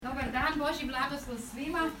Božji blagoslov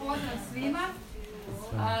svima, pozdrav svima.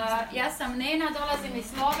 Ja sam Nena, dolazim iz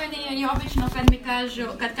Slovenije i obično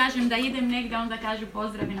kad kažem da idem negdje, onda kažu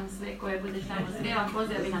pozdravi nam sve koje budeš tamo srela,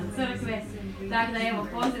 pozdravi nam crkve. Tako da evo,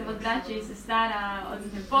 pozdrav od braće i sestara, od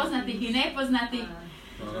poznatih i nepoznatih.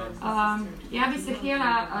 Ja bih se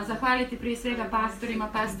htjela zahvaliti prije svega pastorima,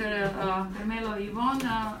 pastor Carmelo i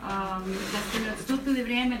Ivona, da ste mi odstupili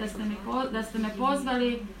vrijeme, da ste me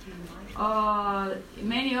pozvali.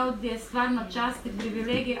 Meni ovdje je stvarno čast i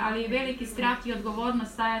privilegij, ali i veliki strah i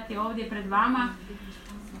odgovornost stajati ovdje pred vama.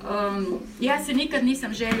 Ja se nikad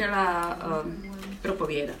nisam željela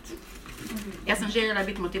propovijedati. Ja sam željela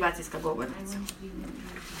biti motivacijska govornica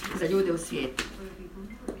za ljude u svijetu.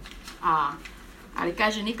 Ali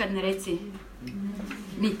kaže, nikad ne reci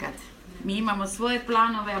nikad. Mi imamo svoje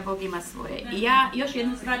planove, a Bog ima svoje. I ja još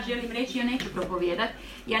jednu stvar želim reći, ja neću propovijedati.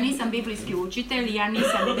 Ja nisam biblijski učitelj, ja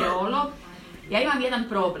nisam teolog. Ja imam jedan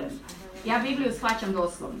problem. Ja Bibliju shvaćam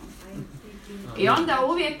doslovno. I onda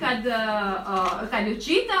uvijek kad ju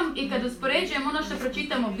čitam i kad uspoređujem ono što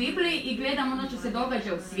pročitam u Bibliji i gledam ono što se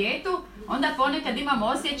događa u svijetu, onda ponekad imam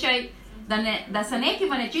osjećaj da sa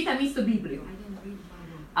nekima ne čitam istu Bibliju.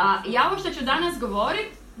 Ja ovo što ću danas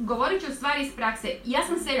govorit ću stvari iz prakse. Ja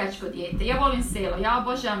sam seljačko dijete, ja volim selo, ja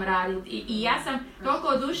obožavam raditi i ja sam toliko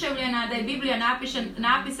oduševljena da je Biblija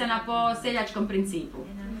napisana po seljačkom principu.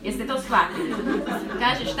 Jeste to shvatili?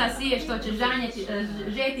 Kaže šta siješ, što ćeš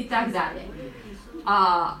žeti i tak dalje.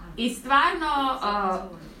 I stvarno,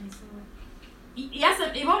 ja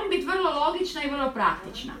volim biti vrlo logična i vrlo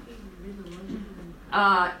praktična.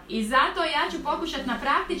 I zato ja ću pokušati na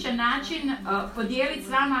praktičan način podijeliti s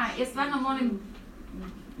vama. Ja stvarno molim,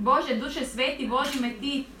 Bože, duše sveti, vodi me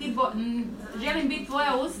želim biti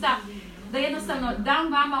tvoja usta, da jednostavno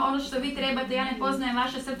dam vama ono što vi trebate. Ja ne poznajem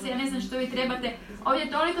vaše srce, ja ne znam što vi trebate.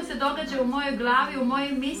 Ovdje toliko se događa u mojoj glavi, u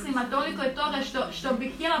mojim mislima, toliko je toga što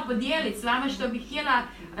bih htjela podijeliti s vama, što bih htjela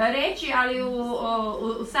reći, ali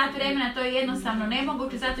u sat vremena to je jednostavno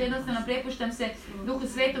nemoguće, zato jednostavno prepuštam se Duhu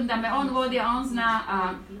Svetom da me On vodi, a On zna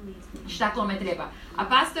šta kome treba. A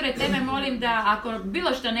pastore, tebe molim da ako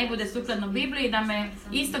bilo što ne bude sukladno Bibliji, da me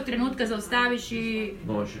istog trenutka zaustaviš i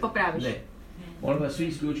popraviš. Ne. Molim vas, svi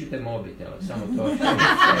isključite mobitel, samo to.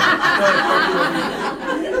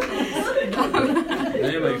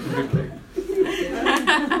 Nema ih replay.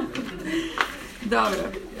 Dobro.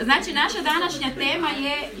 Znači, naša današnja tema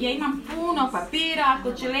je, ja imam puno papira,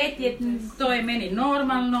 ako će letjeti, to je meni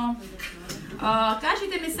normalno.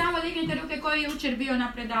 Kažite mi samo, dignite ruke, koji je jučer bio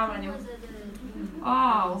na predavanju.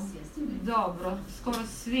 Dobro,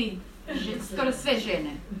 skoro sve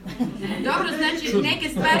žene. Dobro, znači neke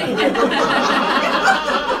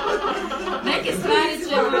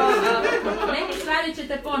stvari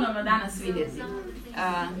ćete ponovno danas vidjeti.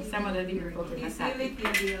 Samo da dignem pogled na sat.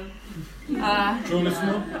 Čuli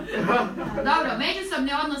smo? Dobro,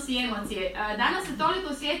 međusobni odnosi i emocije. Danas se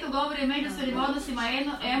toliko u svijetu govori o međusobnim odnosima i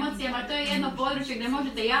emocijama. To je jedno područje gdje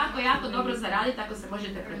možete jako dobro zaraditi ako se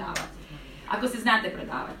možete prodavati. Ako se znate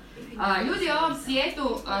prodavati. Ljudi u ovom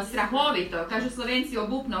svijetu strahovito, kažu Slovenci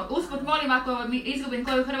obupno, usput molim ako mi izgubim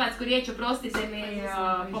koju hrvatsku riječ, oprostite mi,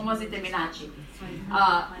 pomozite mi naći.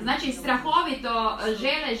 Znači strahovito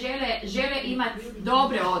žele imati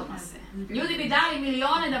dobre odnose. Ljudi bi dali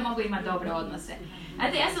milijone da mogu imati dobre odnose.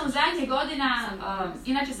 Znate, ja sam u zadnjih godina,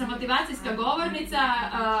 inače sam motivacijska govornica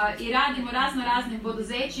i radim u raznim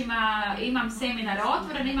poduzećima, imam seminare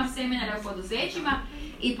otvorene, imam seminare u poduzećima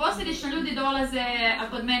i posljedično ljudi dolaze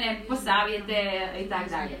kod mene po savjete i tako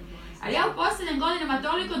dalje. Ali ja u posljednjim godinama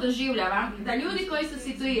toliko doživljavam da ljudi koji su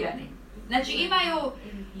situirani, znači imaju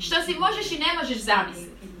što si možeš i ne možeš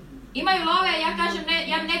zamisliti. Imaju love, ja kažem,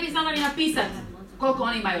 ja ne bi znala ni napisati koliko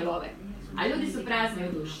oni imaju love. A ljudi su prazni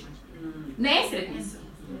u duši. Nesretni su.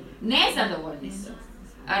 Nezadovoljni su.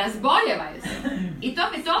 Razboljevaju se. I to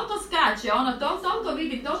mi toliko skače, toliko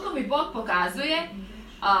vidim, toliko mi Bog pokazuje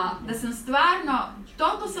da sam stvarno,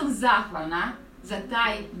 toliko sam zahvalna za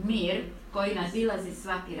taj mir koji nadilazi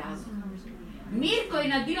svaki razum. Mir koji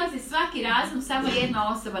nadilazi svaki razum samo jedna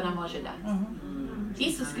osoba nam može dati.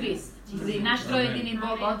 Isus Krist, naš trojedini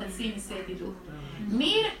Bog, Otac, Sin i Sveti Duh.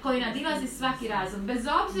 Mir koji nadilazi svaki razum, bez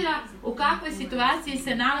obzira u kakvoj situaciji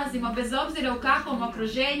se nalazimo, bez obzira u kakvom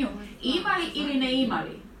okruženju, imali ili ne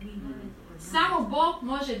imali. Samo Bog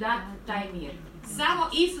može dati taj mir. Samo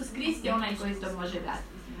Isus Krist je onaj koji to može dati.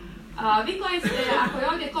 Vi koji ste, ako je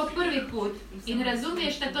ovdje ko prvi put i ne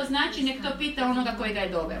razumije šta to znači, nek to pita onoga koji ga je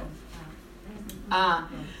doveo.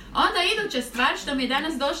 Onda iduća stvar što mi je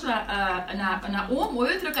danas došla na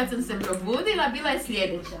ujutro kad sam se probudila, bila je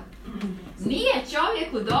sljedeća. Nije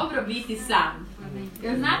čovjeku dobro biti sam.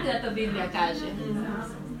 Jer znate da to Biblija kaže?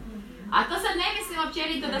 A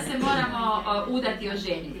općenito da se moramo udati,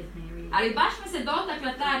 oženiti. Ali baš me se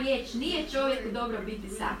dotakla ta riječ, nije čovjeku dobro biti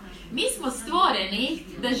sam. Mi smo stvoreni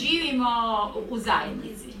da živimo u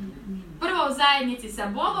zajednici. Prvo u zajednici sa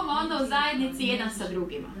Bogom, a onda u zajednici jedan sa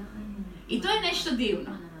drugima. I to je nešto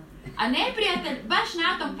divno. A neprijatelj baš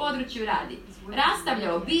na tom području radi.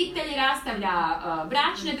 Rastavlja obitelji, rastavlja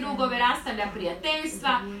bračne drugove, rastavlja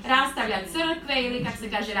prijateljstva, rastavlja crkve ili kak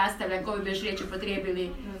se kaže rastavlja, koju bi još riječ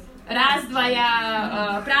upotrijebili, razdvaja,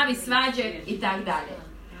 pravi svađe i tak dalje.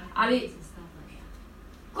 Ali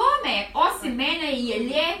kome osim mene je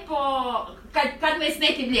lijepo kad me je s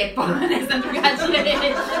nekim lijepo, ne znam drugačije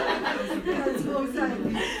reći.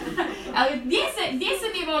 Ali gdje se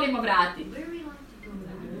mi volimo vratiti?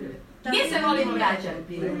 Gdje se volimo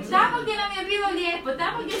vraćati? Tamo gdje nam je bilo lijepo,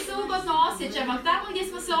 tamo gdje se ugodno osjećamo, tamo gdje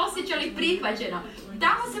smo se osjećali prihvaćeno.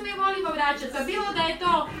 Tamo se mi volimo vraćati, pa bilo da je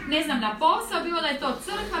to, ne znam, na posao, bilo da je to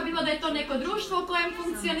crkva, bilo da je to neko društvo u kojem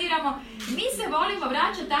funkcioniramo. Mi se volimo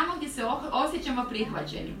vraćati tamo gdje se osjećamo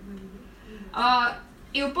prihvaćeni.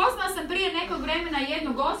 I upoznala sam prije nekog vremena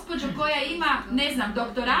jednu gospođu koja ima, ne znam,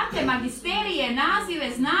 doktorate, magisterije,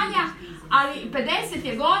 nazive, znanja, ali 50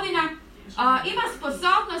 je godina, ima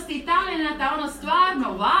sposobnosti i talenata, ono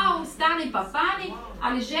stvarno, wow, stani pa pani,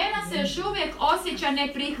 ali žena se još uvijek osjeća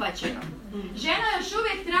neprihvaćeno. Žena još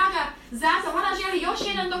uvijek traga zato, ona želi još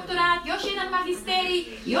jedan doktorat, još jedan magisterij,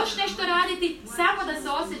 još nešto raditi, samo da se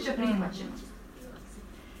osjeća prihvaćeno.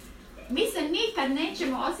 Mi se nikad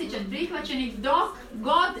nećemo osjećati prihvaćeni dok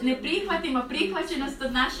god ne prihvatimo prihvaćenost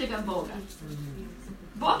od našega Boga.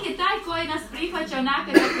 Bog je taj koji nas prihvaća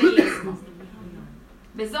onako kako jesmo.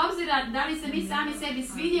 Bez obzira da li se mi sami sebi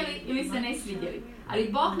svidjeli ili se ne svidjeli. Ali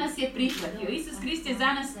Bog nas je prihvatio. Isus Krist je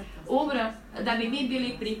za nas umro da bi mi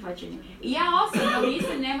bili prihvaćeni. I ja osobno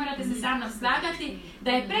mislim, ne morate se sa mnom slagati,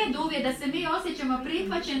 da je preduvjet da se mi osjećamo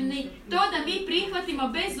prihvaćeni to da mi prihvatimo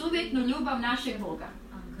bezuvjetnu ljubav našeg Boga.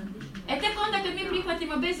 Tek onda kad mi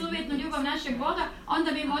prihvatimo bezuvjetnu ljubav našeg Boga,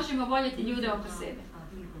 onda mi možemo voljeti ljude oko sebe.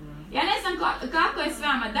 Ja ne znam kako je s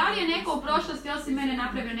vama, da li je neko u prošlosti osim mene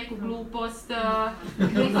napravio neku glupost,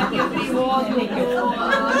 prihvatio krivu odluku,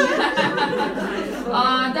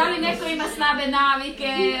 da li neko ima slabe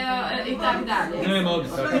navike i tako dalje. Nema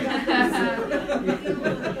ovdje tako.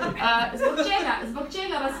 Zbog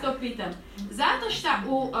čega vas to pitam? Zato što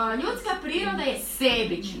ljudska priroda je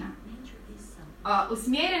sebična,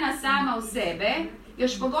 usmjerena sama u sebe,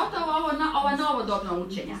 još pogotovo ova novodobna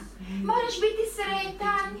učenja. Moraš biti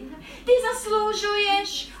sretan, ti zaslužuješ,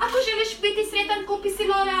 ako želiš biti sretan kupi si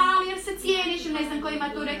L'Oreal jer se cijeniš, ne znam ko ima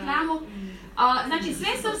tu reklamu. Znači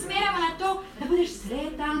sve se usmjerava na to da budeš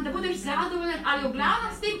sretan, da budeš zadovoljan, ali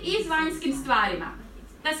uglavnom s tim i s vanjskim stvarima.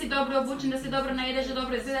 Da si dobro obučen, da se dobro najedeš, da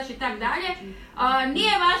dobro izgledaš i tak dalje.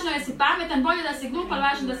 Nije važno da si pametan, bolje da si glup, ali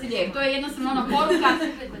važno da si lijep. To je jednostavno ona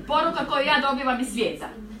poruka koju ja dobivam iz svijeta,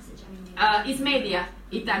 iz medija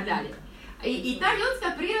i tak dalje. I ta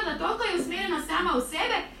ljudska priroda toliko je usmjerena sama u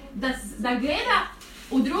sebe da gleda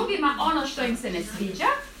u drugima ono što im se ne sviđa,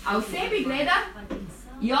 a u sebi gleda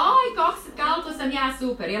joj, koliko sam ja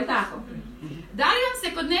super, jel tako? Da li vam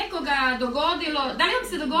se kod nekoga dogodilo, da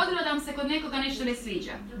vam se kod nekoga nešto ne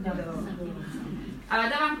sviđa?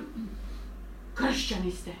 Da vam...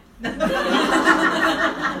 Kršćani ste.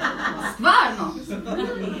 Stvarno?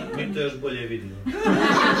 Mi to još bolje vidimo.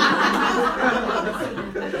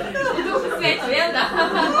 U duhu svetu, jel da?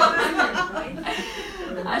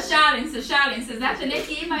 Šalim se. Znači,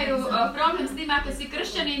 neki imaju problem s tim ako si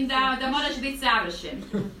kršćanin da moraš biti savršen.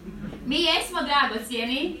 Mi jesmo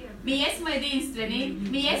dragocjeni, mi jesmo jedinstveni,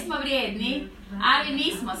 mi jesmo vrijedni, ali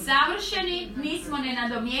nismo savršeni, nismo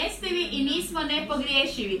nenadomjestivi i nismo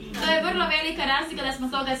nepogriješivi. To je vrlo velika razlika da smo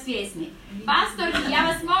toga svjesni. Pastor, ja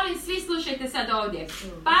vas molim, svi slušajte sad ovdje.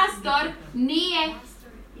 Pastor nije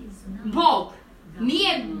Bog.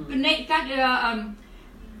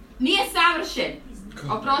 Nije savršen.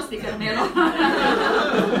 Oprosti, Karmelo.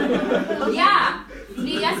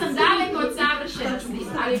 Ja sam daleko od savršenosti,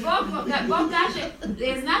 ali Bog kaže,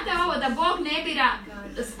 znate ovo, da Bog ne bira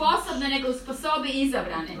sposobne, nego usposobi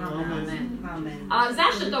izabrane.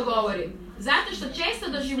 Zašto to govorim? Zato što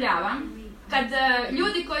često doživljavam kad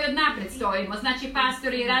ljudi koji odnaprijed stojimo, znači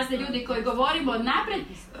pastori i razni ljudi koji govorimo odnaprijed,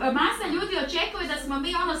 masa ljudi očekuje da smo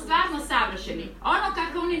mi stvarno savršeni. Ono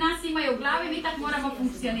kako oni nas imaju u glavi, mi tak moramo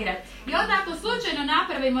funkcionirati. I onda ako slučajno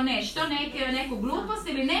napravimo nešto, neku glupost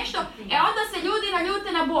ili nešto, onda se ljudi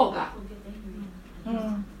naljute na Boga.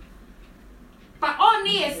 Pa on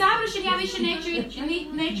nije savršen, ja više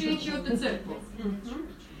neću ići u tu crkvu.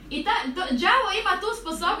 I đavo ima tu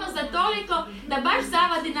sposobnost da toliko, da baš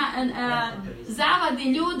zavadi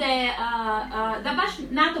ljude, da baš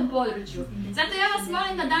na tom području. Zato ja vas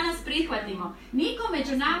molim da danas prihvatimo. Niko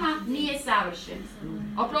među nama nije savršen.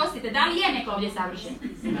 Oprostite, da li je neko ovdje savršen?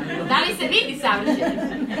 Da li se vidi savršen?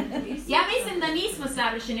 Ja mislim da nismo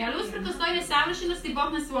savršeni, ali usprkos toj nesavršenosti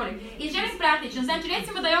Bog nas voli. I želim praktično, znači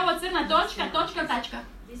recimo da je ovo crna točka, točka, tačka.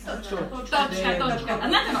 Točka.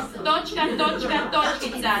 Znate ono?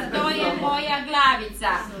 Točkica. To je moja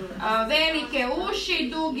glavica. Velike uši,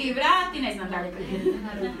 dugi vrat i ne znam dalje.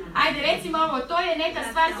 Ajde, recimo ovo, to je neka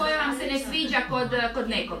stvar koja vam se ne sviđa kod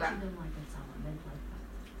nekoga.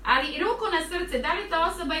 Ali ruku na srce, da li ta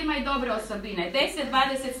osoba ima i dobre osobine? 10,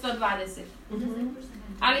 20, 120.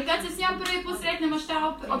 Ali kad se s njom prvi put sretnemo,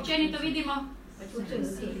 šta općenito vidimo?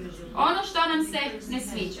 Ono što nam se ne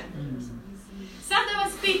sviđa. Sad da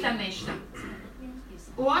vas pitam nešto.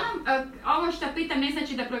 Ovo što pitam ne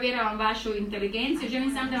znači da provjeravam vašu inteligenciju,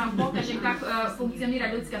 želim samo da vam pokažem kako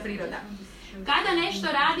funkcionira ljudska priroda. Kada nešto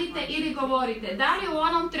radite ili govorite, da li u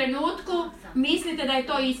onom trenutku mislite da je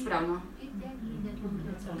to ispravno?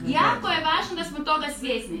 Jako je važno da smo toga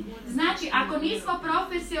svjesni. Znači, ako nismo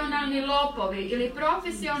profesionalni lopovi ili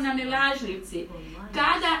profesionalni lažljivci,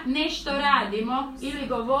 kada nešto radimo ili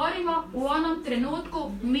govorimo, u onom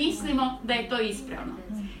trenutku mislimo da je to ispravno.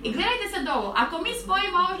 I gledajte sad ovo, ako mi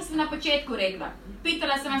spojimo ovo što sam na početku rekla,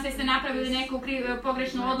 pitala sam vas jeste napravili neku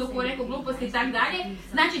pogrešnu odluku, neku glupost i tak dalje,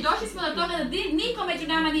 znači došli smo do toga da niko među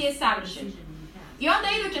nama nije savršen. I onda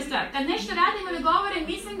iduća stvar, kad nešto radimo ili govorim,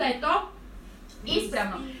 mislim da je to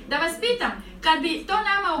ispravno. Da vas pitam, kad bi to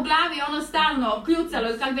nama u glavi ono stalno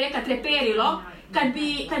kljucalo, kako bi rekla treperilo,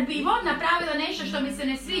 kad bi on napravila nešto što mi se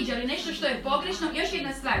ne sviđa ili nešto što je pogrešno, još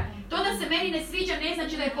jedna stvar, to da se meni ne sviđa ne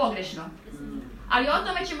znači da je pogrešno. Ali o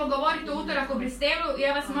tome ćemo govoriti u utorak u Bristelu i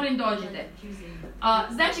ja vas molim dođite.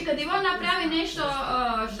 Znači kad on napravi nešto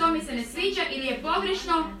što mi se ne sviđa ili je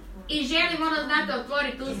pogrešno i želim ono znate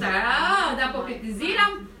otvoriti usta da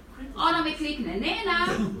pokritiziram, ono mi klikne Nena,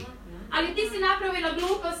 ali ti si napravila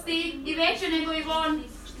gluposti i veće nego i on.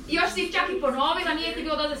 Još si ih čak i ponovila, nije ti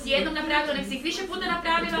bilo da si jednom napravila, nek si ih više puta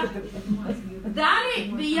napravila. Da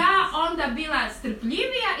li bi ja onda bila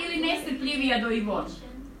strpljivija ili nestrpljivija do Ivon?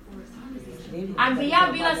 Ako bi ja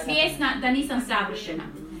bila svjesna da nisam savršena.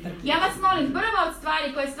 Ja vas molim, prva od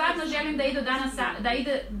stvari koje stvarno želim da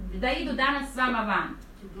idu danas s vama van.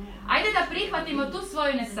 Ajde da prihvatimo tu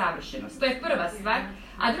svoju nesavršenost, to je prva stvar.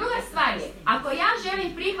 A druga stvar je, ako ja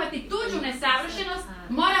želim prihvatiti tuđu nesavršenost,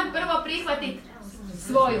 moram prvo prihvatiti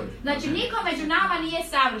svoju. Znači, niko među nama nije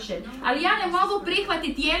savršen, ali ja ne mogu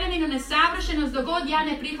prihvatiti Jeleninu nesavršenost dok god ja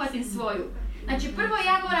ne prihvatim svoju. Znači, prvo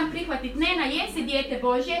ja moram prihvatiti, Nena, jesi dijete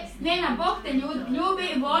Božje, Nena, Bog te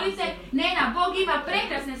ljubi, volite, Nena, Bog ima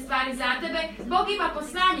prekrasne stvari za tebe, Bog ima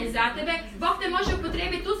poslanje za tebe, Bog te može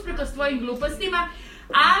upotrijebiti usprkos svojim glupostima,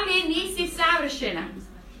 ali nisi savršena.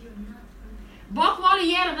 Bog voli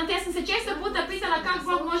Jelenu. Znate, ja sam se često puta pitala kako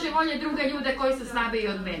Bog može voljeti druge ljude koji su slabiji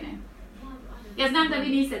od mene. Ja znam da vi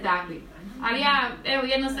niste takvi, ali ja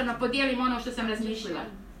jednostavno podijelim ono što sam razmišljala.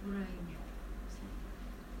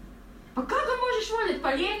 Pa kako ga možeš voljeti? Pa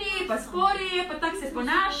ljenije, pa sporije, pa tak se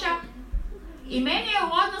ponaša. I meni je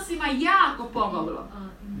u odnosima jako pomoglo.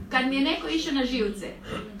 Kad mi je neko išao na živce,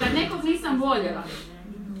 kad nekog nisam voljela,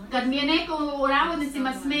 kad mi je neko u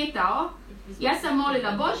navodnicima smetao, ja sam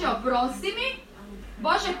molila, Bože oprosti mi,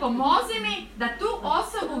 Bože pomozi mi da tu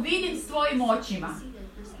osobu vidim svojim očima.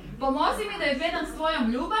 Pomozi mi da je gledam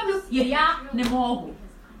svojom ljubavlju jer ja ne mogu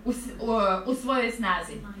u svojoj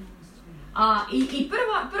snazi. I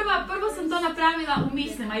prvo sam to napravila u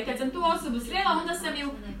mislima i kad sam tu osobu srela, onda sam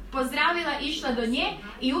ju pozdravila, išla do nje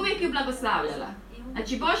i uvijek ju blagoslavljala.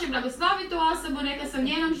 Znači, Bože, blagoslovi tu osobu, neka se u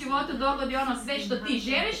njenom životu dogodi ono sve što ti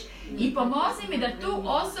želiš i pomozi mi da tu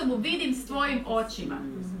osobu vidim s tvojim očima.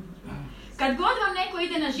 Kad god vam neko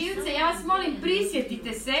ide na živce, ja vas molim,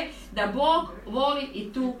 prisjetite se da Bog voli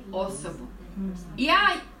i tu osobu.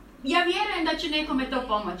 Ja vjerujem da će nekome to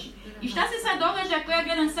pomoći. I šta se sad događa ako ja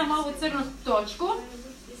gledam samo ovu crnu točku?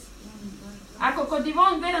 Ako kod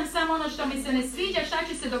Ivon gledam samo ono što mi se ne sviđa, šta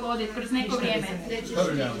će se dogoditi kroz neko vrijeme?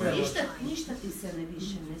 Ništa ti se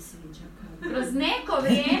više ne sviđa. Kroz neko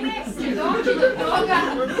vrijeme će doći do toga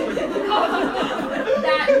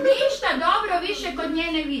da ništa dobro više kod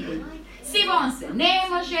nje ne vidim. Ivon se ne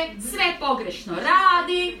može, sve pogrešno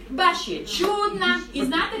radi, baš je čudna i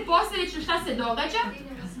znate posljedično šta se događa?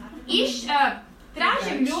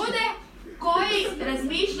 Tražim ljude koji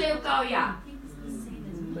razmišljaju kao ja.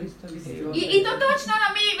 I to točno ono,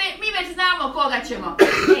 mi već znamo koga ćemo.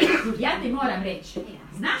 Ja ti moram reći,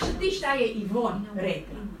 znaš li ti šta je Ivon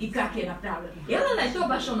rekla i kak je napravila? Jel da je to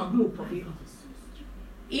baš ono glupo bilo?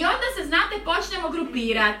 I onda se, znate, počnemo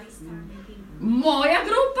grupirati. Moja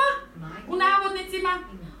grupa, u navodnicima,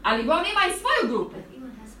 ali Ivon ima i svoju grupu.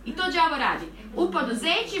 I to đavo radi. U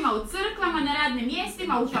poduzećima, u crkvama, na radnim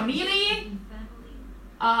mjestima, u familiji.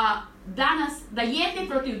 Danas da jedni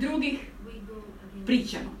protiv drugih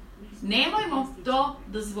pričamo. Nemojmo to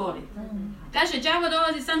dozvoliti. Kaže, đavo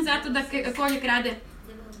dolazi sam zato da kolje, krade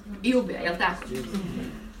i ubija, jel tako?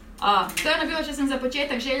 To je ono bilo što sam za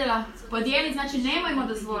početak željela podijeliti, znači nemojmo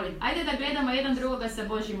dozvoliti. Ajde da gledamo jedan drugoga sa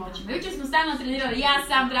Božjim očima. Jučer smo stalno trenirali, ja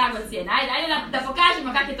sam dragocjen. Ajde da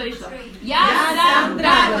pokažemo kako je to išlo. Ja sam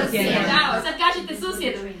dragocjen. Sad kažete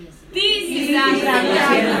susjedu. Ti si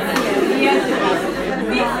dragocjen.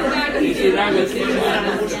 Ti si dragocjen.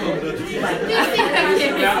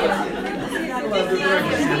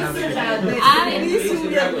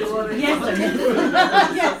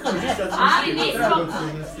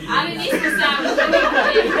 Ali nismo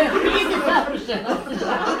savršeni.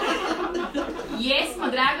 Jesmo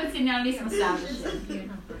dragocjeni, ali nismo savršeni.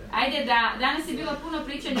 Ajde da, danas je bilo puno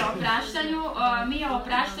pričanja o opraštanju. Mi o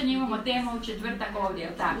opraštanju imamo temu u četvrtak ovdje,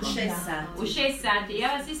 jel tako? U 6 sati.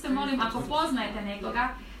 Ja vas isto molim, ako poznajete nekoga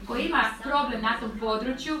koji ima problem na tom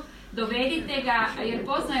području, dovedite ga, jer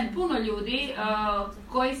poznajem puno ljudi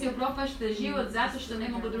koji se upropašte život zato što ne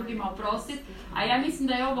mogu drugima oprostiti, a ja mislim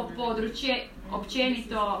da je ovo područje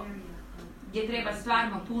općenito gdje treba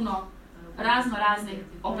stvarno puno raznih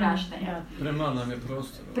opraštanja. Premali nam je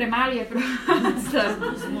prostor. Premali je prostor.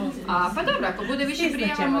 Pa dobro, ako bude više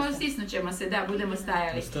prijavamo, stisnut ćemo se, da, budemo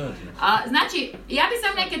stajali. Znači, ja bi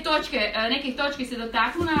sam nekih točki se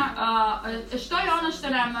dotaknula. Što je ono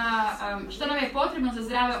što nam je potrebno za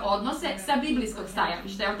zdrave odnose sa biblijskog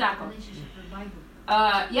stajališta, je li tako?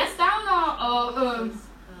 Ja stalno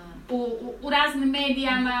u raznim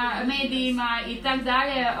medijima i tak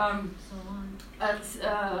dalje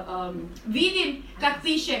vidim kak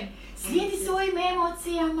piše slijedi svojim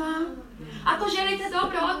emocijama, ako želite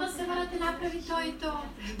dobre odnose morate napraviti to i to,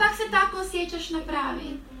 tak se tako osjećaš,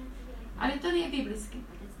 napravi. Ali to nije biblijski.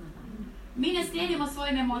 Mi ne slijedimo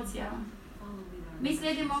svojim emocijama. Mi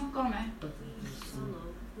slijedimo kome?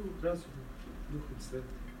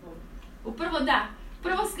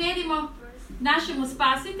 Prvo slijedimo našemu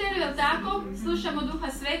spasitelju, jel tako? Slušamo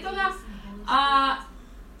Duha Svetoga, a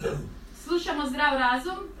slušamo zdrav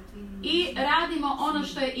razum i radimo ono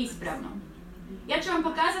što je ispravno. Ja ću vam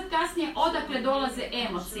pokazati kasnije odakle dolaze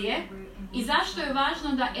emocije i zašto je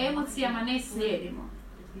važno da emocijama ne slijedimo.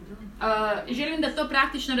 Želim da to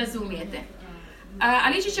praktično razumijete.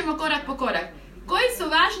 Ali ići ćemo korak po korak. Koji su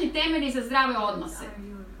važni temelji za zdrave odnose?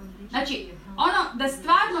 Znači, da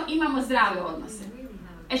stvarno imamo zdrave odnose.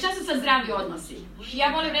 Šta su sad zdravi odnosi?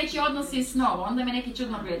 Ja volim reći odnosi s novo, onda me neki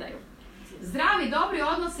čudno gledaju. Zdravi, dobri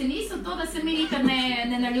odnosi nisu to da se mi nikad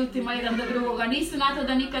ne naljutimo jedan do drugoga, nisu na to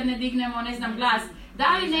da nikad ne dignemo, glas.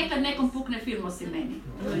 Da li nekad nekom pukne film osim meni?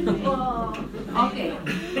 Ok.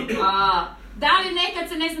 Da li nekad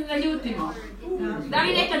se naljutimo? Da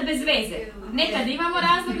li nekad bez veze? Nekad imamo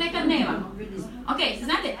razlog, nekad nemamo. Ok,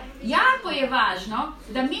 znate, jako je važno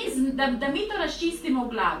da mi to raščistimo u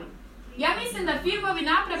glavi. Ja mislim da filmovi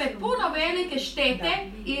naprave puno velike štete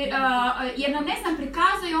jer nam,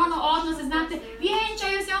 prikazuju odnose, znate,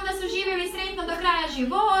 vjenčaju se, onda su živjeli sretno do kraja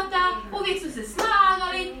života, uvijek su se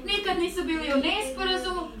slagali, nikad nisu bili u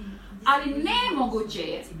nesporazumu, ali nemoguće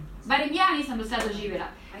je, barem ja nisam do sada doživjela,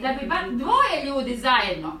 da bi bar dvoje ljudi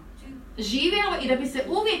zajedno živjelo i da bi se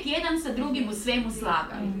uvijek jedan sa drugim u svemu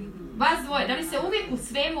slagali. Vas dvoje, da li se uvijek u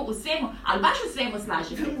svemu, ali baš u svemu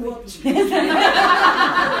slažete?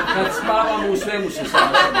 Kad spavamo u svemu se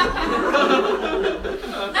slažemo.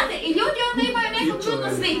 Znate, i ljudi onda imaju neku čudnu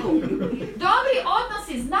sliku. Dobri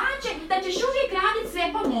odnosi znači da ćeš uvijek raditi sve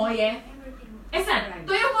po moje. E sad,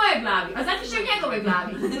 to je u mojoj glavi, a znači što je u njegovoj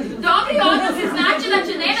glavi. Dobri odnosi znači da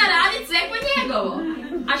će Nena raditi sve po njegovo.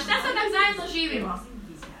 A šta sad tak zajedno živimo?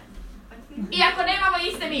 Iako nemamo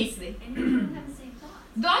iste misli.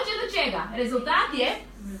 Dođe do čega? Rezultat je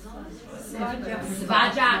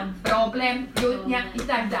svađa, problem, ljutnja i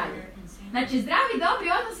tak dalje. Znači, zdravi, dobri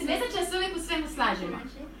odnosi ne znači da se uvijek u svemu slažemo.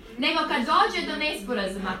 Nego kad dođe do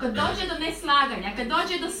nesporazuma, kad dođe do neslaganja, kad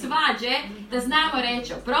dođe do svađe, da znamo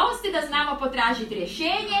reći oprosti, da znamo potražiti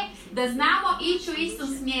rješenje, da znamo ići u istom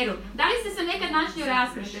smjeru. Da li ste se nekad našli u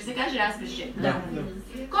raskršću? Se kaže raskršće? Da.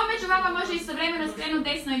 Ko među vama može istovremeno skrenuti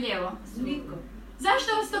desno i lijevo? Niko. Zašto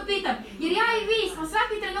vas to pitam? Jer ja i vi smo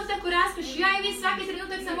svaki trenutak u raskoši, ja i vi svaki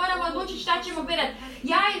trenutak se moramo odlučiti šta ćemo gledati.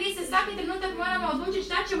 Ja i vi se svaki trenutak moramo odlučiti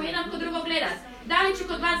šta ćemo jedan kod drugog gledati. Da li ću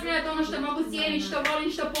kod vas gledati ono što mogu cijeniti, što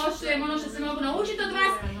volim, što poštujem, ono što se mogu naučiti od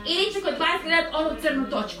vas, ili ću kod vas gledati onu crnu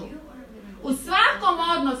točku. U svakom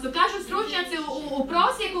odnosu, kažu stručnjaci u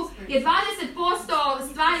prosjeku, je 20%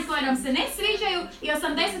 stvari koje nam se ne sviđaju i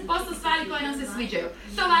 80% stvari koje nam se sviđaju.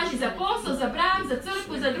 To važi za posao, za brak, za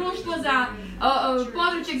crkvu, za društvo, za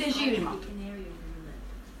područje gdje živimo.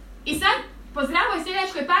 I sad, po zdravoj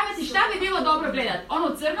seljačkoj pameti, šta bi bilo dobro gledati? Onu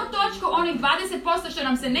crnu točku, onih 20% što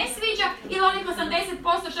nam se ne sviđa ili onih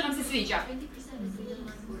 80% što nam se sviđa?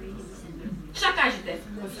 Šta kažete?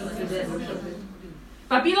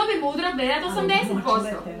 Pa bilo bi mudro gledati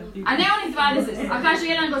 80%, a ne onih 20%. A kaže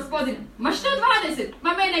jedan gospodin, ma što 20?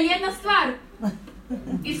 Ma mene jedna stvar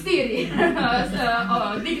istiri,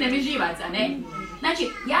 digne mi živaca, ne? Znači,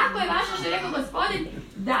 jako je važno što je rekao gospodin,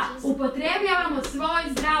 da upotrebljavamo svoj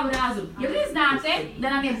zdrav razum. Jer vi znate da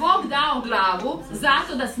nam je Bog dao glavu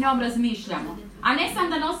zato da s njom razmišljamo, a ne samo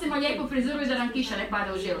da nosimo lijepu frizuru i da nam kiša ne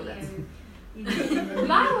pada u želudac.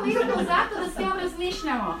 Glavu imamo zato da s njom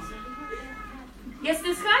razmišljamo. Jeste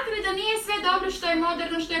shvatili da nije sve dobro što je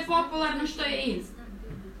moderno, što je popularno, što je in?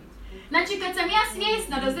 Znači, kad sam ja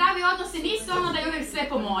svjesna da zdravi odnosi nisu ono da je uvijek sve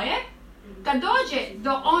po moje, kad dođe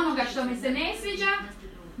do onoga što mi se ne sviđa,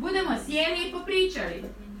 budemo sjeli i popričali.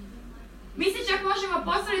 Mi se čak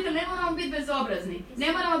možemo postaviti, ali ne moramo biti bezobrazni.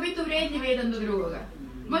 Ne moramo biti uvredljivi jedan do drugoga.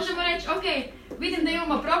 Možemo reći, ok, vidim da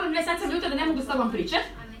imamo problem, sad sam ljuta da ne mogu s tobom pričati.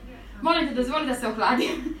 Molim te dozvoli da se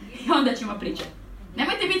ohladim i onda ćemo pričati.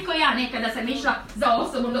 Nemojte biti ko ja nekada sam išla za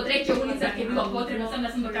osobom do 3. ulice ako je bilo potrebno, sam da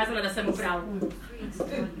sam dokazala da sam u pravu.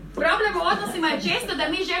 Problem u odnosima je često da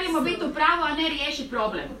mi želimo biti u pravu, a ne riješiti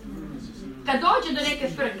problem. Kad dođe do neke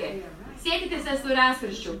frke, sjetite se s u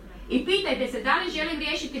raskršću i pitajte se da li želim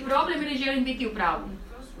riješiti problem ili želim biti u pravu.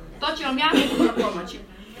 To će vam jako puno pomoći.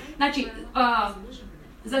 Znači,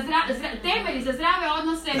 temelji za zdrave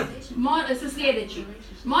odnose su sljedeći.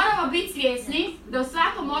 Moramo biti svjesni da u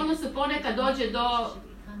svakom odnosu ponekad dođe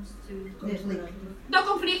do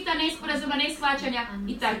konflikta, nesporazuma, neshvaćanja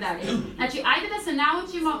i tako dalje. Znači, ajde da se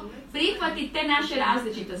naučimo prihvatiti te naše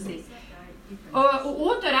različitosti.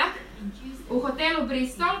 U utorak u hotelu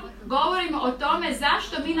Bristol govorimo o tome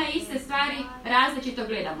zašto mi na iste stvari različito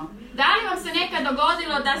gledamo. Da li vam se nekad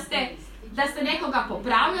dogodilo da ste nekoga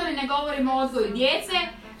popravljali, ne govorimo o odgoju djece,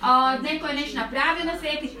 neko je nešto napravio na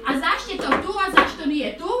sveti, a zašto je to tu, a zašto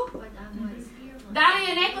nije tu? Da li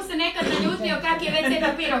je neko se nekad naljutio kak je WC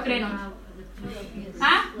papir okrenut?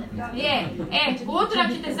 Ha? Je. Utorak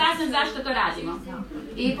ćete saznati zašto to radimo.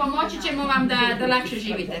 I pomoći ćemo vam da lakše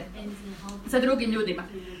živite sa drugim ljudima.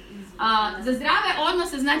 Za zdrave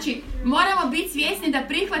odnose, znači, moramo biti svjesni da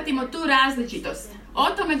prihvatimo tu različitost. O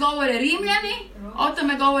tome govore Rimljani, o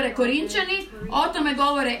tome govore Korinčani, o tome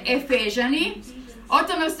govore Efežani, o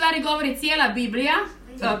tome u stvari govori cijela Biblija,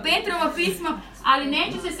 Petrovo pismo, ali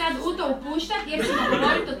neću se sad u to upuštati jer ćemo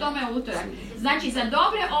govoriti o tome u utorak. Znači, za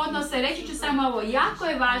dobre odnose, reći ću samo ovo, jako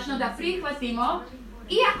je važno da prihvatimo,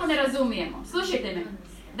 iako ne razumijemo, slušajte me,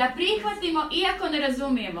 da prihvatimo, iako ne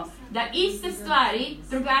razumijemo, da iste stvari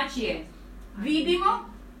drugačije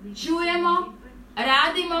vidimo, čujemo,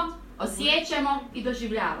 radimo, osjećamo i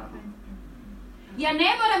doživljavamo. Ja ne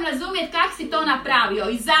moram razumjeti kako si to napravio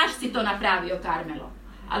i zašto si to napravio, Karmelo.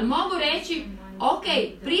 Ali mogu reći, ok,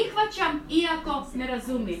 prihvaćam iako ne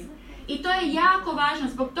razumijem. I to je jako važno,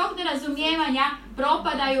 zbog tog nerazumijevanja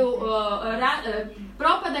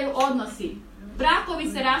propadaju odnosi.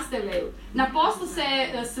 Brakovi se rastavljaju, na poslu se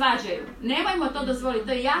svađaju. Nemojmo to dozvoliti,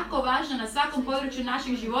 to je jako važno na svakom području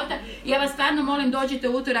naših života. Ja vas stvarno molim dođite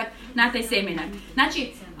u utorak na taj seminar.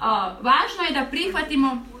 Znači, važno je da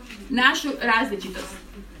prihvatimo našu različitost.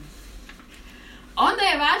 Onda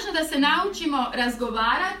je važno da se naučimo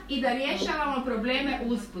razgovarati i da rješavamo probleme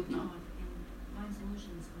usputno.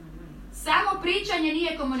 Samo pričanje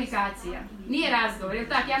nije komunikacija, nije razgovor. Jer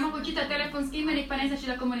tako, ja mogu čitati telefonski imenik pa ne znači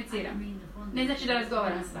da komuniciram. Ne znači da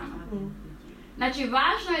razgovaram s vama. Znači,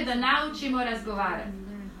 važno je da naučimo razgovarati.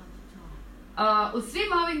 U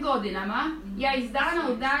svim ovim godinama, ja iz dana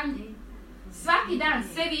u dan, svaki dan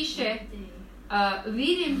sve više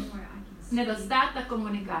vidim nedostatak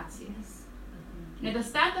komunikacije.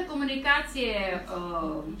 Nedostatak komunikacije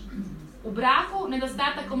u braku,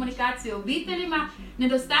 nedostatak komunikacije u obiteljima,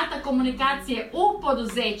 nedostatak komunikacije u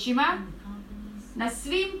poduzećima, na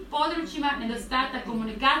svim područjima nedostatak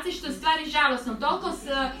komunikacije, što je stvari žalosno.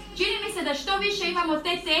 Čini mi se da što više imamo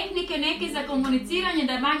te tehnike neke za komuniciranje,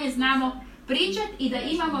 da manje znamo pričati i da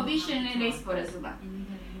imamo više nesporazuma.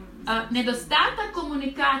 nedostatak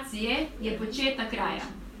komunikacije je početak kraja.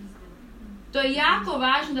 To je jako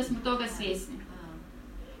važno da smo toga svjesni.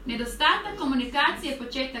 Nedostatak komunikacije je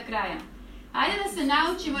početak kraja. Ajde da se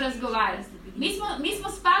naučimo razgovarati. Mi smo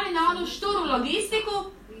spali na onu šturu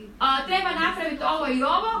logistiku, treba napraviti ovo i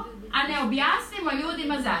ovo, a ne objasnimo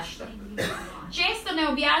ljudima zašto. Često ne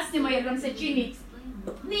objasnimo jer nam se čini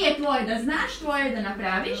nije tvoje da znaš, tvoje da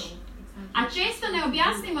napraviš, a često ne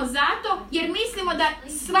objasnimo zato jer mislimo da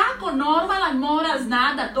svako normalan mora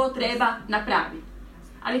zna da to treba napraviti.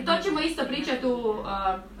 Ali to ćemo isto pričati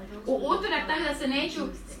u utorak, tako da se neću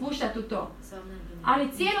spuštati u to.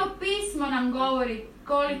 Ali cijelo pismo nam govori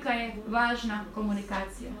kolika je važna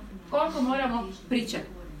komunikacija. Koliko moramo pričati.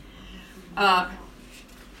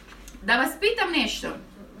 Da vas pitam nešto.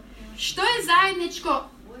 Što je zajedničko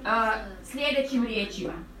sljedećim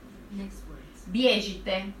riječima?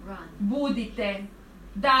 Bježite, budite,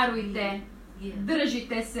 darujte,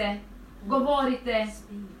 držite se, govorite,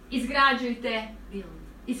 izgrađujte,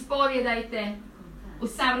 ispovjedajte,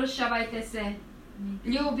 usavršavajte se,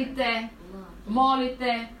 ljubite,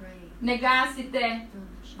 molite, ne gasite,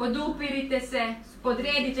 podupirite se,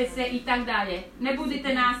 podredite se i tak dalje. Ne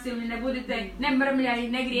budite nasilni, ne mrmljari,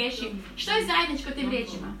 ne griješi. Što je zajedničko tim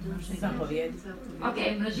riječima? Zapovjed.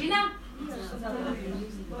 Ok, množina?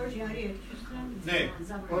 Ne.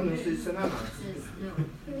 Odnosi se na nas.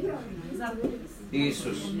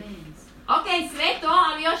 Isus. Ok, sve to,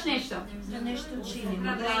 ali još nešto. Da nešto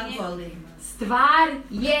činimo, glagoli. Stvar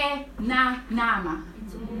je na nama.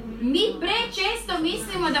 Mi prečesto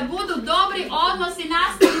mislimo da budu dobri odnosi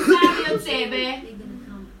nastali sami od sebe.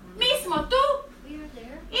 Mi smo tu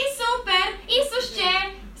i super, Isus će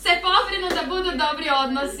se pobrinu da budu dobri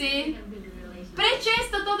odnosi.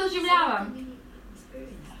 Prečesto to doživljavam.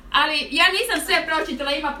 Ali ja nisam sve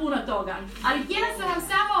pročitala, ima puno toga. Ali htjela sam vam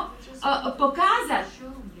samo pokazati.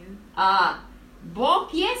 Bog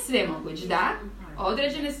je svemoguć, da.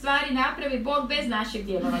 Određene stvari napravi Bog bez našeg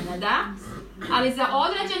djelovanja, da. Ali za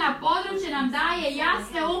određena područja nam daje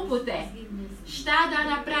jasne upute šta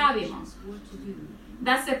da napravimo.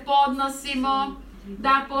 Da se podnosimo,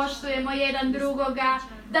 da poštujemo jedan drugoga,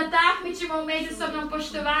 da takmičimo u međusobnom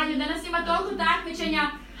poštovanju, da nas ima toliko takmičenja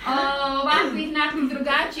ovakvih, nakon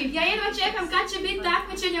drugačijih. Ja jedva čekam kad će biti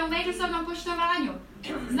takmičenje u međusobnom poštovanju.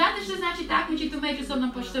 Znate što znači takmičiti u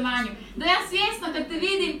međusobnom poštovanju? Da ja svjesno kad te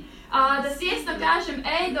vidim, da svjesno kažem,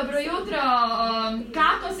 ej, dobro jutro,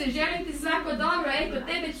 kako se, želim ti svako dobro, ej, kod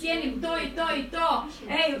tebe cijenim to i to i to,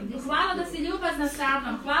 ej, hvala da si ljubazna sa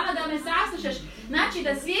mnom, hvala da me saslušaš. Znači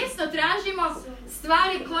da svjesno tražimo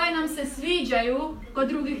stvari koje nam se sviđaju kod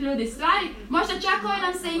drugih ljudi, stvari možda čak koje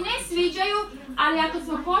nam se i ne sviđaju, ali ako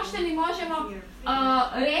smo pošteni možemo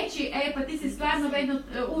reći, pa ti si stvarno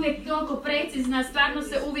uvijek toliko precizna, stvarno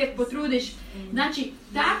se uvijek potrudiš. Znači,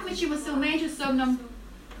 takmičimo se u međusobnom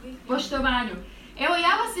poštovanju. Evo,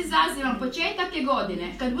 ja vas izazivam, početak je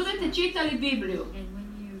godine, kad budete čitali Bibliju,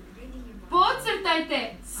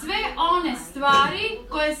 podcrtajte sve one stvari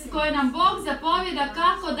koje nam Bog zapovjeda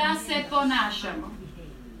kako da se ponašamo.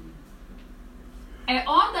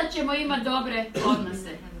 Onda ćemo imati dobre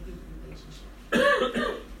odnose.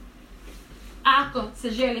 Ako se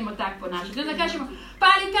želimo tako ponašati. Onda kažemo, pa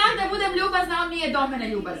ali kada budem ljubazna, on nije do mene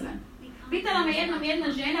ljubazan. Pitala me jednom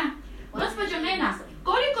jedna žena, gospođo Nena,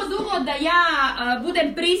 koliko dugo da ja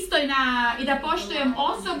budem pristojna i da poštujem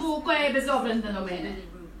osobu koja je bezobrazna do mene?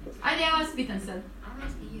 Ajde, ja vas pitam sad.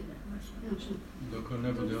 Dok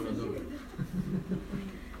ne bude ona dobra.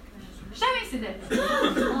 Šta mislite?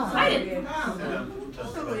 Ajde.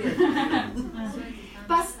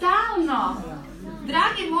 Pa stalno.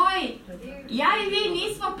 Dragi moji, ja i vi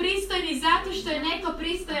nismo pristojni zato što je neko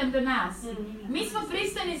pristojan do nas. Mi smo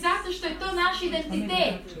pristojni zato što je to naš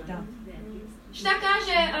identitet. Šta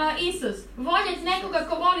kaže Isus? Voljeti nekoga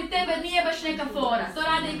ko voli tebe nije baš neka fora. To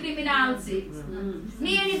rade i kriminalci.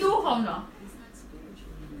 Nije ni duhovno.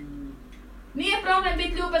 Nije problem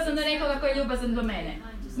biti ljubazan do nekoga ko je ljubazan do mene.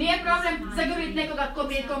 Nije problem zagrliti nekoga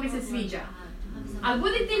ko mi se sviđa. Ali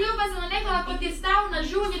budi ti ljubazan do nekoga ko ti je stao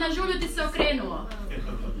na žulju ti se okrenuo.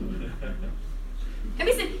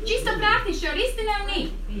 Mislim, čisto praktično, ali istina ni.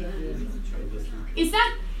 I sad,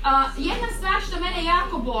 jedna stvar što mene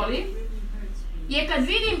jako boli je kad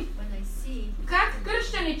vidim kak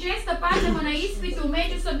kršćani često padamo na ispitu u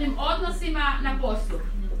međusobnim odnosima na poslu.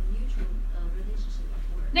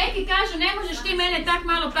 Neki kažu, ne možeš ti mene tak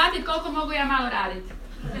malo platiti koliko mogu ja malo raditi.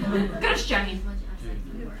 Kršćani.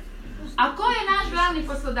 A ko je naš glavni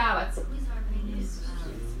poslodavac?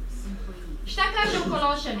 Šta kaže u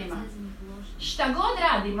Kološanima? Šta god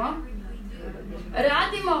radimo,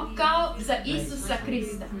 radimo kao za Isusa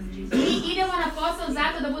Krista. Mi idemo na posao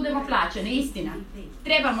zato da budemo plaćeni, istina.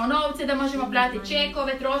 Trebamo novce da možemo platiti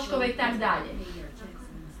čekove, troškove i tako dalje.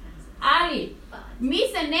 Ali, mi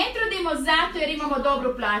se ne trudimo zato jer imamo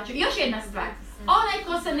dobru plaću. Još jedna stvar. Onaj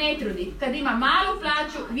ko se ne trudi, kad ima malu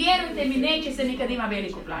plaću, vjerujte mi, neće se nikad ima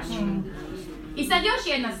veliku plaću. I sad još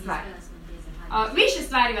jedna stvar. Više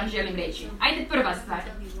stvari vam želim reći. Ajde, prva stvar.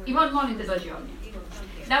 I molim te dođi ovdje.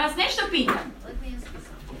 Da vas nešto pitam.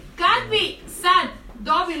 Kad bi sad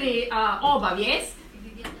dobili obavijest,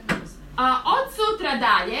 od sutra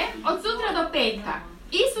dalje, od sutra do petka,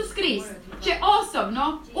 Isus Krist će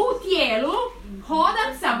osobno u tijelu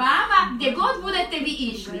hodat sa vama gdje god budete vi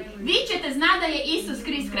išli. Vi ćete znati da je Isus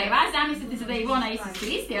Krist kraj vas, zamislite se da je Ivona Isus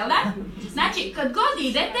Krist, jel da? Znači, kad god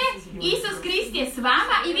idete, Isus Krist je s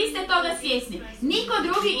vama i vi ste toga svjesni. Niko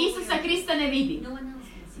drugi Isusa Krista ne vidi.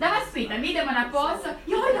 Da vas pitam, idemo na posao,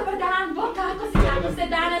 joj, dobar dan, Bog, kako ste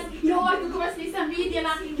danas, joj, kako vas nisam vidjela,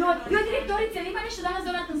 joj, direktorice, ima nešto danas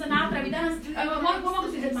dodatno za napravi, danas,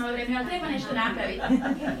 mogu si uzeti malo vremena, ali treba nešto napraviti.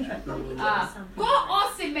 Ko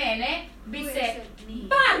osim mene bi se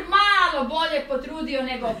bar malo bolje potrudio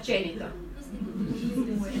nego općenito?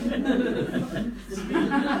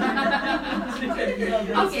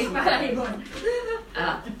 Ok, hvala Ivon.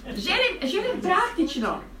 Želim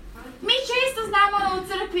praktično. Mi često znamo u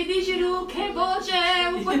crkvi, diži ruke, Bože,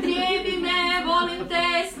 upotrijebi me, volim te,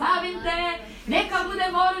 slavim te, neka bude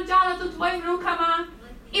moruđanat u tvojim rukama.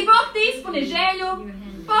 I Bog ti ispuni želju,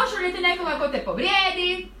 pošalje ti nekoga ko te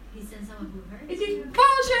povrijedi. I ti,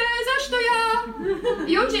 Bože, zašto ja?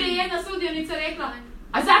 Jučer je jedna sudionica rekla,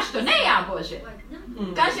 a zašto ne ja, Bože?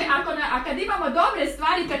 Kaže, a kad imamo dobre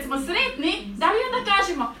stvari, kad smo sretni, da li onda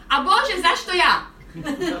kažemo, a Bože, zašto ja?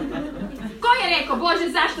 Ko je rekao, Bože,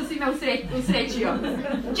 zašto si me usrećio?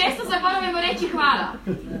 Često zaboravimo reći hvala.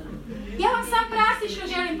 Ja vam sam praktično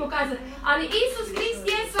želim pokazati, ali Isus Krist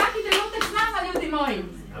je svaki trenutak s nama, ljudi moji.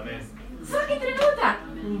 Svaki trenutak.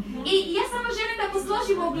 I ja samo želim da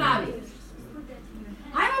posložimo u glavi.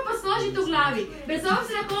 Hajmo posložiti u glavi. Bez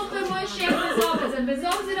obzira koliko je moj šef bezobrazan, bez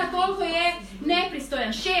obzira koliko je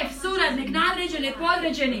nepristojan, šef, suradnik, nadređeni,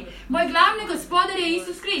 podređeni, moj glavni gospodar je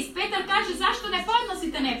Isus Krist. Petar kaže, zašto ne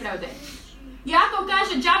podnosite nepravde? Jakov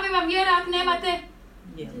kaže, džabe vam vjera ako nemate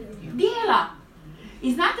djela.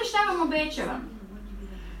 I znate šta vam obećavam?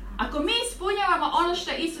 Ako mi ispunjavamo ono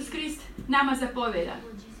što Isus Krist nama zapovjeda,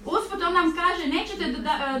 usput on nam kaže, nećete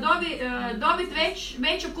dobiti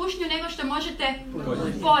veću kušnju nego što možete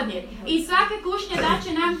podnijeti. I svake kušnje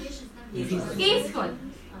daće nam ishod.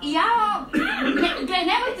 I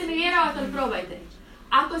nemojte mi vjerovati, ali probajte.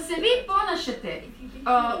 Ako se vi ponašate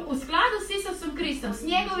u skladu s Isusom Kristom, s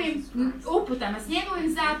njegovim uputama, s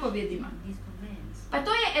njegovim zapovjedima, pa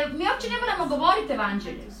to je, mi uopće ne moramo govoriti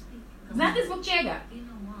evanđelje. Znate zbog čega?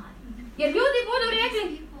 Jer ljudi budu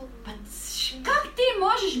rekli, pa kak ti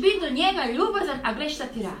možeš biti do njega ljubazan, a gle šta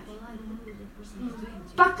ti radi?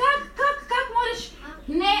 Pa kak možeš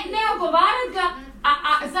ne ogovarati ga,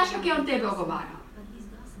 a znaš kak je on tebe ogovarao?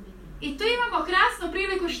 I tu imamo krasnu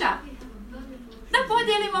priliku šta? Da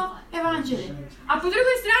podijelimo evanđelje. A po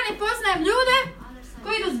drugoj strani poznajem ljude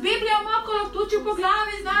koji idu s Biblijom okolo, tuču po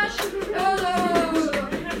glavi, znaš,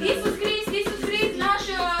 Isus Krist, znaš,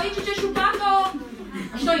 ići ćeš u pakao.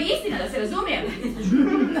 Što je istina, da se razumijem.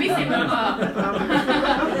 Mislim,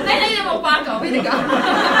 ne idemo u pakao, vidi ga.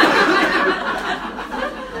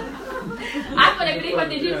 Ako ne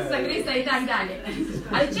prihvatiš Isusa Krista i tak dalje.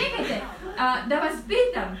 Ali čekajte, da vas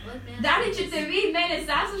pitam, da li ćete vi mene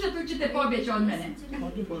saslušati ili ćete pobjeći od mene?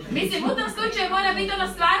 Mislim, u tom slučaju mora biti ono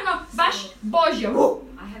stvarno baš Božja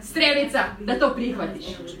strelica da to prihvatiš.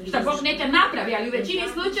 Šta Bog nekad napravi, ali u većini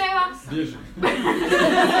slučajeva...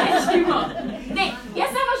 Ne, ja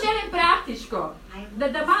samo želim praktičko,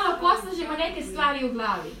 da malo poslužimo neke stvari u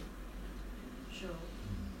glavi.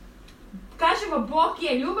 Kažemo, Bog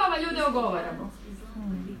je ljubav, a ljude ogovaramo.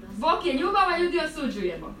 Bog je ljubav, a ljudi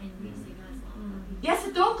osuđujemo. Ja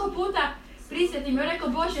se toliko puta prisjetim i rekao,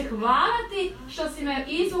 Bože, hvala ti što si me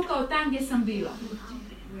izvukao tam gdje sam bila.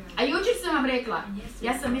 A jučer sam vam rekla,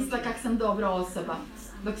 ja sam mislila kak sam dobra osoba.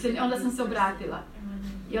 Onda sam se obratila.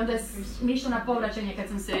 I onda sam išla na povraćanje kad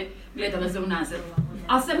sam se gledala za unazad.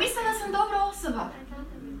 Ali sam mislila da sam dobra osoba.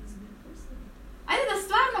 Ajde da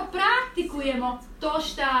stvarno praktikujemo to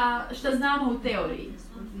što znamo u teoriji.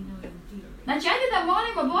 Znači, ajde da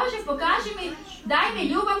molimo, Bože, pokaži mi, daj mi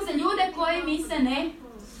ljubav za ljude koji mi se ne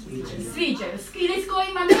sviđaju, ili s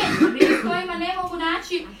kojima ne znam, ili s kojima ne mogu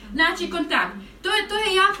naći kontakt. To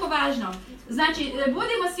je jako važno. Znači,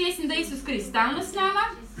 budimo svjesni da Isus Krist stalno s nama.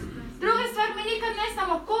 Druga stvar, mi nikad ne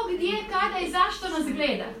znamo ko, gdje, kada i zašto nas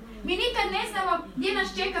gleda. Mi nikad ne znamo gdje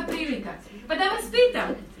nas čeka prilika. Pa da vas pitam,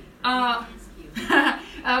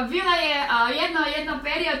 bila je jedno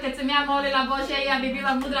period kad sam ja molila Bože, ja bi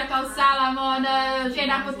bila mudra kao Salamon,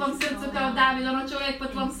 žena po tvom srcu kao David, čovjek po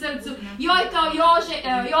tvom srcu, joj kao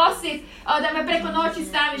Josip, da me preko noći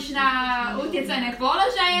staviš na utjecajne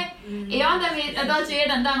položaje. I onda mi dođe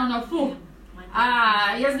jedan dan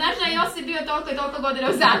ja znaš da je Josip bio toliko godina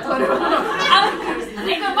u zatvoru, ali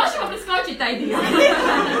nego možemo preskočiti taj dio.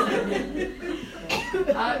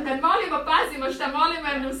 Kad molimo, pazimo šta molimo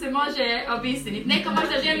jer nam se može obistiniti. Neko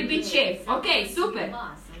možda želi biti šef. Ok, super.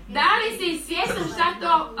 Da li si svjestan šta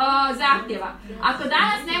to zahtjeva? Ako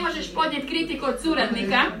danas ne možeš podnijeti kritiku od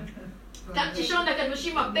suradnika, kako ćeš onda kad boš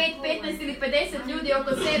imao 5, 15 ili 50 ljudi oko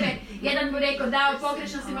sebe, jedan mu rekao dao,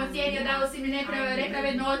 pogrešno si me ocijenio, dao si mi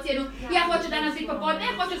nepravednu ocjenu, ja hoću danas biti popodne,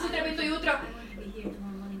 ja hoću sutra biti ujutro.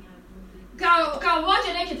 Kao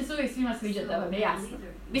vođa nećete se uvijek svima sviđati, da vam je jasno.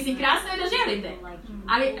 Mislim, krasno je da želite,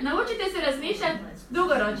 ali naučite se razmišljati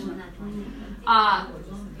dugoročno.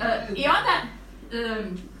 I onda,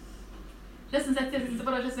 što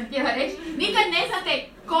sam htjela reći, nikad ne znate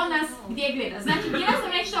ko nas gdje gleda. Znači, htjela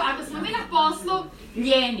sam reći to, ako smo mi na poslu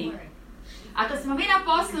ljeni, ako smo mi na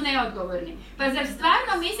poslu neodgovorni, pa zar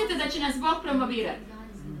stvarno mislite da će nas Bog promovirati?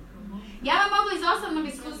 Ja vam mogu iz osobnog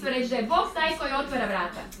iskustva reći da je Bog taj koji otvara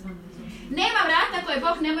vrata. Nema vrata koje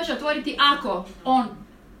Bog ne može otvoriti ako On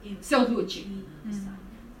se odluči.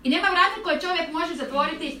 I nema vrata koje čovjek može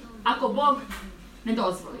zatvoriti ako Bog ne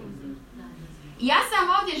dozvoli. I ja sam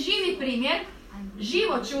ovdje živi primjer,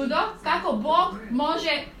 živo čudo kako Bog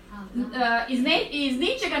može iz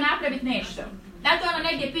ničega napraviti nešto. Zato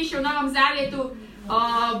negdje piše u Novom Zavjetu,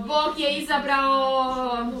 Bog je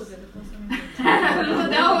izabrao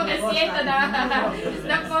lude ovoga svijeta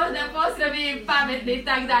da posravi pametni i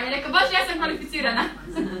tako dalje. Rekao, Bože, ja sam kvalificirana.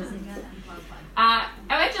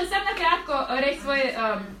 Evo već ću sad nakratko reći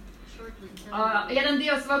jedan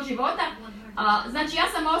dio svog života. Znači, ja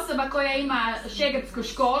sam osoba koja ima šegrtsku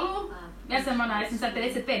školu. Ja sam sad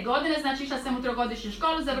 55 godina, znači išla sam u trogodišnju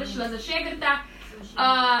školu, završila za šegrta.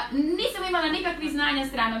 Nisam imala nikakvih znanja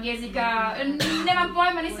stranog jezika, nemam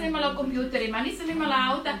pojma, nisam imala o kompjuterima, nisam imala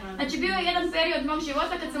auta. Znači, bio je jedan period mog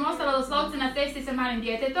života kad sam ostala doslovce na cesti sa malim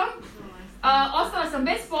djetetom. Ostala sam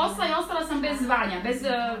bez posla i ostala sam bez zvanja,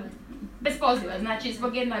 bez poziva. Znači,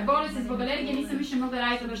 zbog jedne bolesti, zbog alergije nisam više mogla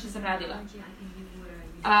raditi ono što sam radila.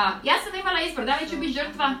 Ja sam imala izbor, da li ću biti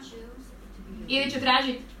žrtva ili ću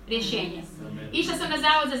tražiti rješenje. Išla sam na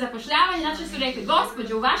zavod za zapošljavanje, znači su rekli,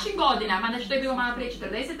 gospođo, u vašim godinama, znači to je bilo malo prije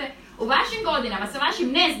 40. U vašim godinama, sa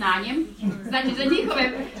vašim neznanjem, znači za njihove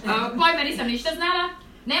pojme nisam ništa znala,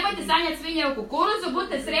 nemojte sanjati svinje u kukuruzu,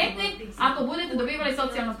 budite sretni ako budete dobivali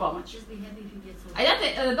socijalnu pomoć. A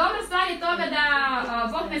znate, dobra stvar je toga da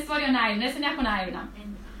Bog me stvorio naivno, ja sam jako naivna.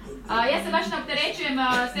 Ja se baš ne opterećujem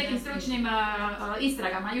s nekim stručnim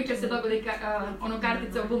istragama. Jučer se dobili onu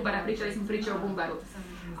karticu o Bumbara, pričali smo priče o Bumbaru.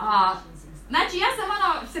 Znači, ja sam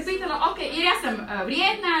se pitala, ok, jer ja sam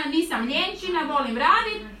vrijedna, nisam ljenčina, volim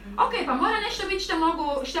raditi, ok, pa mora nešto biti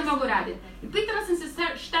što mogu raditi. I pitala sam se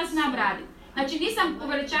šta znam raditi. Znači, nisam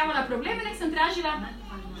uveličavala probleme, nek sam tražila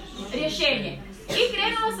rješenje. I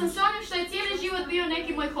krenula sam s onim što je cijeli život bio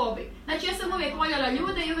neki moj hobi. Znači, ja sam uvijek voljela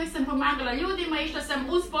ljude i uvijek sam pomagala ljudima, išla sam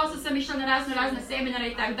uz posao, sam išla na razne seminare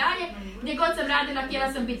i tako dalje. Gdje god sam radila,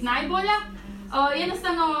 htjela sam biti najbolja.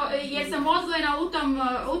 Jednostavno, jer sam odgojena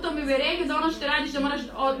u tom uvjerenju da ono što radiš da moraš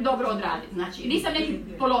dobro odraditi. Znači, nisam neki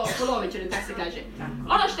polovičar, tako se kaže.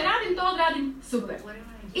 Ono što radim, to odradim super.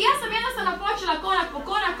 I ja sam jednostavno počela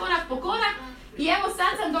korak po korak. I evo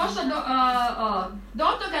sad sam došla do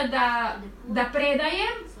toga da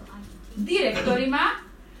predajem direktorima,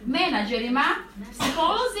 menadžerima,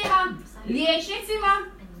 psiholozima, liječnicima,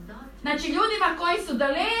 znači ljudima koji su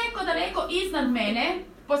daleko iznad mene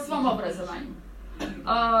po svom obrazovanju.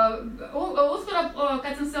 Uskoro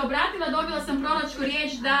kad sam se obratila dobila sam proročku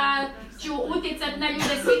riječ da ću utjecati na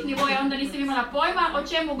ljude svih nivoja, onda nisam imala pojma o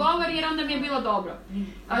čemu govori jer onda mi je bilo dobro.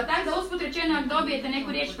 Tako da usput rečeno ako dobijete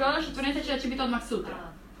neku riječ proročku, to ne znači da će biti odmah sutra.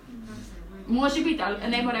 Može biti, ali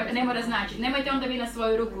ne mora značiti. Nemojte onda vi na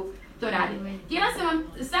svoju ruku to raditi. Htjela sam vam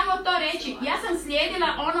samo to reći, ja sam slijedila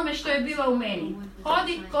onome što je bilo u meni.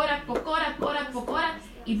 Hodi korak po korak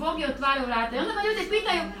i Bog je otvarao vrata. I onda me ljudi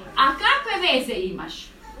pitaju, a kakve veze imaš?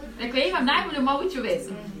 Rekao, ja imam najbolju moguću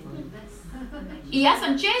vezu. I ja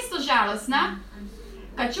sam često žalosna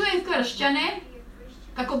kad čujem kršćane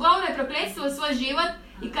kako govore prokletstvo u svoj život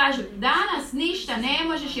i kažu, danas ništa ne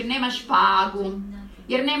možeš jer nemaš pagu,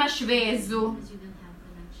 jer nemaš vezu.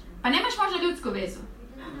 Pa nemaš možda ljudsku vezu,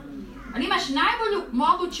 ali imaš najbolju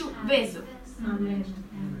moguću vezu.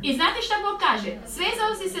 I znate šta Bog kaže?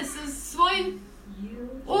 Svezao si se sa svojim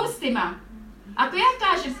ustima. Ako ja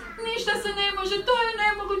kažem, ništa se ne može, to je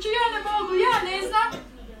nemoguće,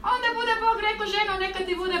 Bog rekao ženo, neka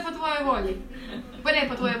ti bude po tvojoj volji? Pa ne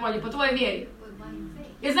po tvojoj volji, po tvojoj vjeri.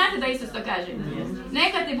 Jer znate da Isus to kaže?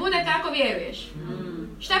 Neka ti bude kako vjeruješ.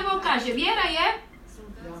 Šta Bog kaže? Vjera je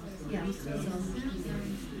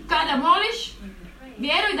kada moliš,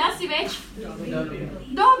 vjeruj da si već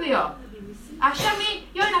dobio. A šta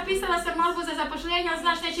mi? Joj, napisala sam molbu za zapošljenje, ali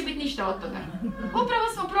znaš, neće biti ništa od toga. Upravo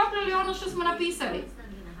smo prokleli ono što smo napisali.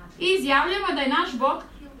 I izjavljamo da je naš Bog,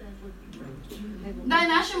 da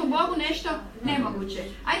je našemu Bogu nešto nemoguće.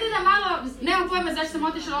 Ajde da malo, nemam pojma zašto sam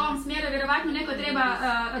otišla u ovom smjeru, vjerovatno neko treba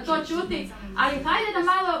to čuti, ali hajde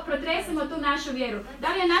da malo protresemo tu našu vjeru. Da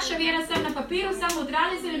li je naša vjera sam na papiru, samo u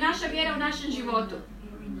tradiciji, ili naša vjera u našem životu?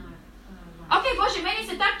 Ok, Bože, meni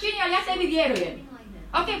se tak čini, ali ja tebi vjerujem.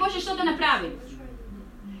 Ok, Bože, što da napravim?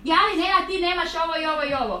 Ja li Nena, ti nemaš ovo i ovo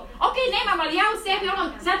i ovo. Ok, nemam, ali ja u sebi ono,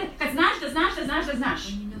 znate, kad znaš da znaš da znaš da znaš.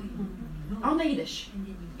 A onda ideš.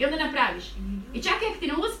 I onda napraviš. I čak i ako ti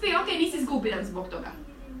ne uspije, ok, nisi izgubilan zbog toga.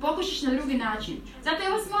 Pokušiš na drugi način. Zato ja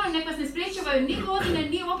vas molim, nek vas ne spriječavaju ni godine,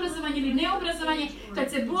 ni obrazovanje ili neobrazovanje.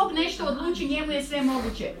 Kad se Bog nešto odluči, njemu je sve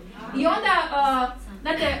moguće. I onda,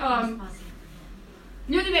 znate,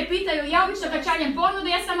 ljudi me pitaju, ja obično kad šaljem ponudu,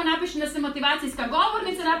 ja samo napišem da sam motivacijska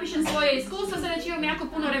govornica, napišem svoje iskustvo, sada da imam jako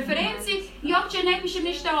puno referenci i uopće ne pišem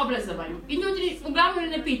ništa o obrazovanju. I ljudi uglavnom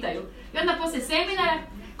ne pitaju. I onda poslije seminara,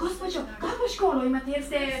 gospođo, kakvu školu imate, jer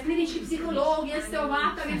ste klinički psiholog, jer ste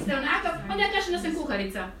ovakav, jer ste onakav, onda ja kažem da sam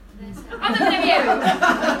kuharica. Onda mi ne vjeruju.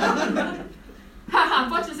 Haha,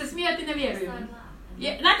 počnu se smijati i ne vjeruju.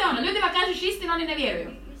 Znate ono, ljudima kažeš istinu, oni ne vjeruju.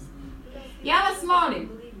 Ja vas molim,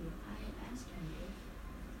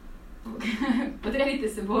 podredite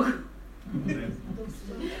se Bogu.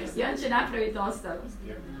 I on će napraviti ostalo.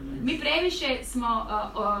 Mi previše smo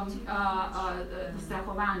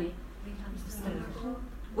strahovani.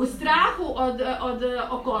 U strahu od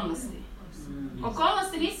okolnosti.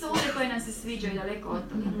 Okolnosti nisu uvijek koje nam se sviđaju daleko od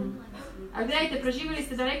toga. A gledajte, proživjeli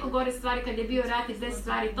ste daleko gore stvari kad je bio rat i 10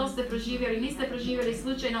 stvari, to ste proživjeli, niste proživjeli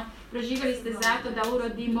slučajno, proživjeli ste zato da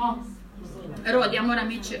urodimo rod. Ja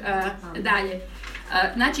moram ići dalje.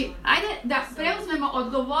 Znači, ajde da preuzmemo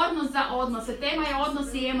odgovornost za odnose. Tema je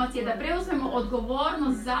odnosi i emocije. Da preuzmemo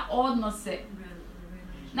odgovornost za odnose.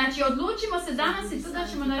 Znači, odlučimo se danas i tu da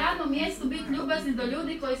ćemo na radnom mjestu biti ljubazni do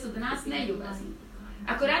ljudi koji su do nas neljubazni.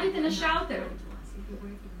 Ako radite na šalteru,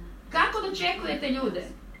 kako dočekujete ljude?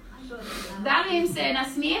 Da li im se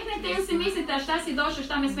nasmijehnete ili si mislite šta si došao,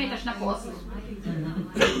 šta me smetaš na poslu?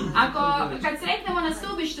 Kad sretnemo na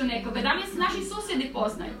stubištu nekoga, da li se naši susjedi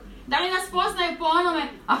poznaju? Da li nas poznaju po onome,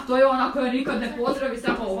 to je ona koja nikad ne pozdravi,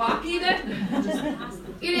 samo ovak ide?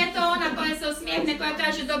 Ili je to ona koja se osmijehne, koja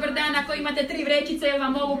kaže dobar dan, ako imate 3 vrećice, jel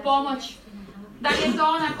vam mogu pomoć? Da li je to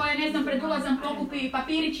ona koja, ne znam, pred ulazom pokupi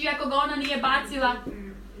papirić iako ga ona nije bacila?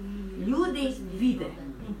 Ljudi vide.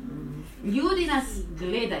 Ljudi nas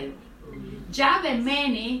gledaju. Džabe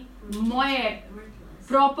meni moje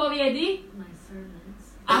propovjedi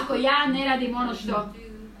ako ja ne radim ono što,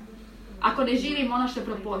 ako ne živim ono što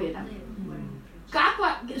propovjedam.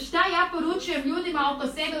 Šta ja poručujem ljudima oko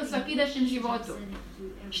sebe u svakidašnjem životu?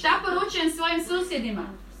 Šta poručujem svojim susjedima?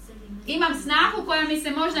 Imam snahu koja mi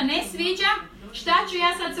se možda ne sviđa, šta ću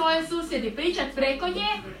ja sad svojoj susjedi? Pričat preko nje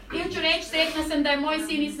ili ću reći sretna sam da je moj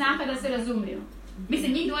sin i snaha da se razumiju?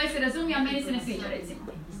 Mislim, njih dvoje se razumiju, a meni se ne sviđa, recimo.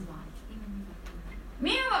 Mi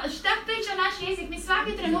imamo, šta priča naš jezik? Mi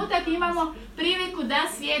svaki trenutak imamo priliku da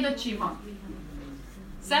svjedočimo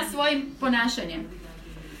sa svojim ponašanjem.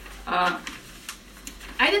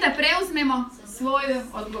 Ajde da preuzmemo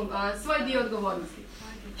svoj dio odgovornosti.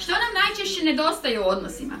 Što nam najčešće nedostaje u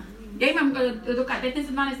odnosima? Ja imam do kada? 15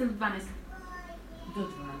 do 12 ili do 12? Do 2,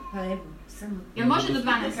 pa evo, samo... Jel može do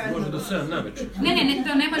 12? Može do 7 na večer. Ne,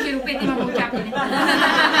 to ne može jer u 5 imamo u Čapljini.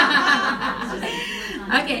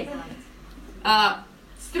 Ok.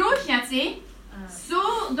 Stručnjaci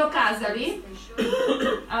su dokazali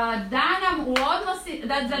da nam u odnosi,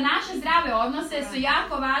 da za naše zdrave odnose su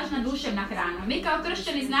jako važna duševna hrana. Mi kao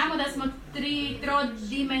kršćani znamo da smo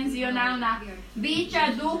trodimenzionalna bića,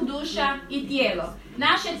 duh, duša i tijelo.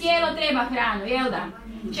 Naše tijelo treba hranu, jel da?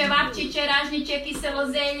 Ćevapčiće, ražniće, kiselo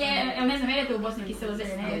zelje, ne znam, jedete u Bosni kiselo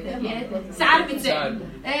zelje, ne jedete? Sarmice!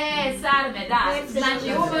 Sarme, da.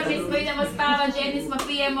 Znači, umorni smo, idemo spavati, žedni smo,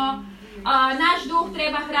 pijemo. Naš duh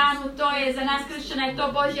treba hranu, to je za nas kršćana, je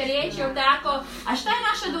to Božja riječ, jel tako? A šta je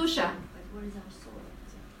naša duša?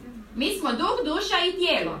 Mi smo duh, duša i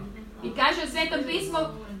tijelo. I kaže u Svetom pismu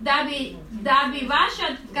da bi vaša,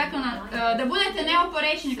 da budete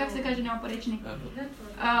neoporečni, kako se kaže neoporečni?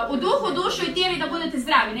 U duhu, dušu i tijeli da budete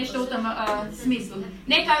zdravi, nešto u tom smislu.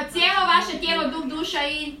 Neka cijelo vaše tijelo, duh, duša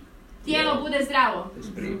i tijelo bude zdravo.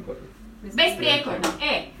 Besprijekorno.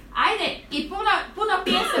 Ajde, i puno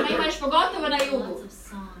pjesama imaš, pogotovo na jugu.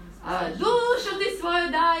 Dušu ti svoju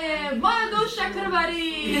daje, moja duša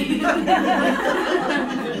krvari.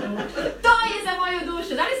 To je za moju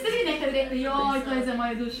dušu. Da li ste vi nekad rekli, joj, to je za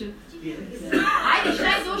moju dušu? Ajde, šta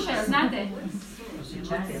je duša, jel znate?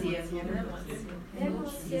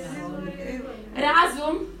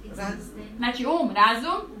 Razum, znači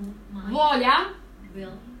razum, volja,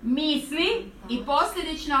 misli i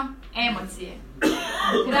posljedično emocije.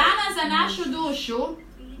 Hrana za našu dušu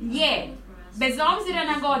je, bez obzira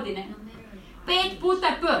na godine, 5 puta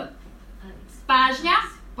P. Pažnja,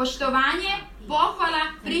 poštovanje, pohvala,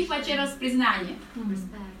 prihvaćenost, priznanje.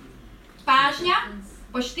 Pažnja,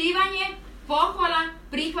 poštivanje, pohvala,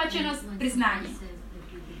 prihvaćenost, priznanje.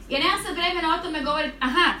 Ja nemam sad vremena o tome govoriti.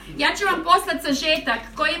 Ja ću vam poslati sažetak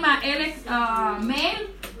koji ima mail,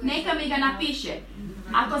 neka mi ga napiše.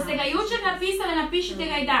 Ako ste ga jučer napisali, napišite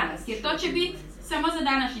ga i danas, jer to će biti samo za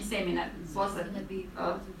današnji seminar poslati.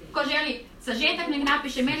 Ko želi sažetak, nek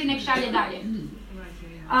napiše mail i nek šalje dalje.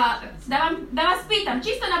 Da vas pitam,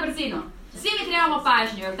 čisto na brzinu. Svi mi trebamo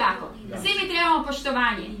pažnju, jel tako? Svi mi trebamo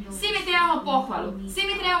poštovanje, svi mi trebamo pohvalu, svi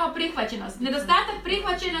mi trebamo prihvaćenost. Nedostatak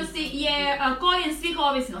prihvaćenosti je korijen svih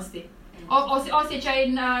ovisnosti. Osjećaj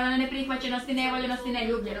neprihvaćenosti, nevoljenosti,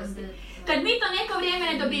 neljubljenosti. Kad mi to neko vrijeme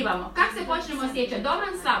ne dobivamo, kako se počnemo osjećati? Dobro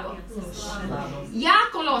ili slabo?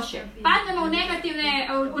 Jako loše. Padnemo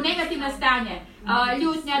u negativna stanje.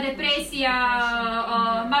 Ljutnja, depresija,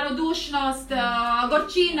 malodušnost,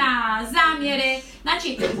 gorčina, zamjere.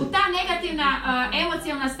 Znači, u ta negativna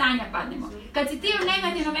emocionalna stanja padnemo. Kad si ti u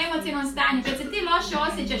negativnom emocionalnom stanju, kad se ti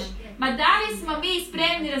loše osjećaš, ma da li smo mi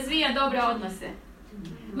spremni razvijati dobre odnose?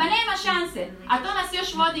 Ma nema šanse, a to nas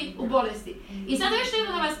još vodi u bolesti. I sad još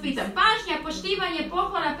jedno da vas pitam, pažnja, poštivanje,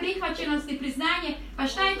 pohvala, prihvaćenost i priznanje, pa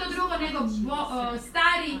šta je to drugo nego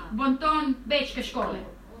stari bonton bečke škole?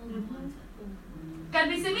 Kad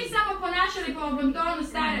bi se mi samo ponašali po bontonu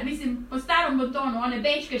po starom bontonu, one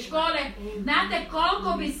bečke škole, znate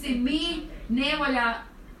koliko bi si mi nevolja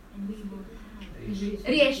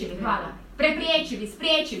riješili, prepriječili,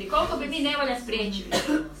 spriječili, koliko bi mi nevolja spriječili.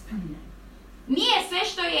 Nije sve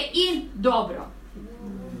što je in dobro.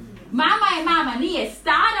 Mama je mama, nije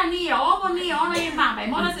stara, nije ovo, nije ono, je mama. I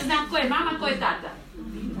mora se znati ko je mama, ko je tata.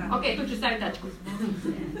 Ok, tu ću staviti tačku.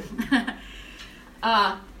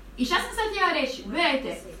 I šta sam sad htjela reći?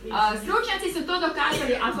 Gledajte, stručnjaci su to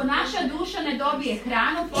dokazali, ako naša duša ne dobije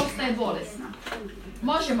hranu, postaje bolesna.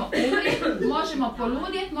 Možemo umrijeti, možemo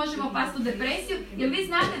poludjeti, možemo pasti u depresiju, jer vi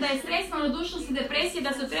znate da je stres, malodušnost i depresija,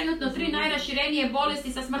 da su trenutno 3 najraširenije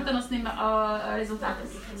bolesti sa smrtonosnim rezultatom,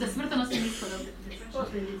 sa smrtonosnim ishodom.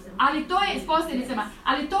 Ali to je, s posljedicama,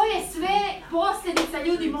 ali to je sve posljedica,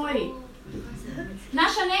 ljudi moji.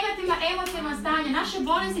 Naša negativna emocionalna stanja, naše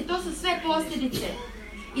bolesti, to su sve posljedice.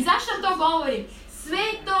 I zašto to govorim? Sve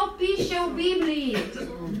to piše u Bibliji.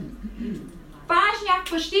 Pažnja,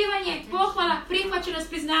 poštivanje, pohvala, prihvaćenost,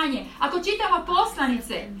 priznanje. Ako čitamo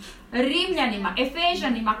poslanice Rimljanima,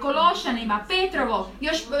 Efežanima, Kološanima, Petrovo,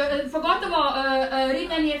 još pogotovo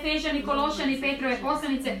Rimljani, Efežani, Kološani, Petrove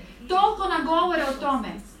poslanice, toliko nam govore o tome.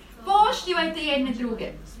 Poštivajte jedne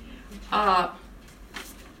druge.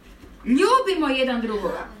 Ljubimo jedan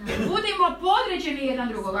drugoga. Budimo podređeni jedan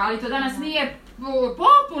drugoga, ali to danas nije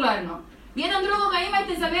popularno. Jedan drugoga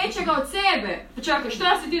imajte za većega od sebe. Pa čakaj,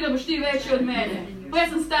 šta si ti da boš ti veći od mene? Pa ja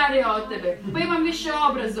sam starija od tebe. Pa imam više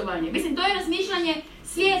obrazovanje. Mislim, to je razmišljanje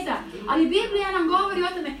svijeta. Ali Biblija nam govori o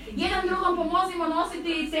tome. Jedan drugom pomozimo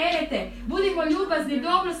nositi terete. Budimo ljubazni,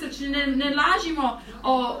 dobrosrčni, ne lažimo,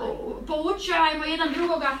 poučavajmo jedan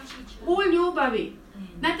drugoga u ljubavi.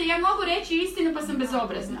 Znate, ja mogu reći istinu pa sam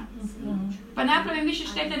bezobrazna. Pa napravim više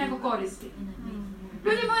štete nego koristi.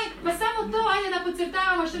 Ljudi moji, pa samo to, ajde da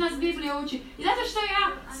podcrtavamo što nas Biblija uči. I zato što ja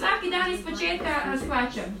svaki dan iz početka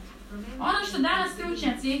shvaćam. Ono što danas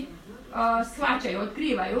stručnjaci shvaćaju,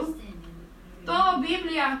 otkrivaju, to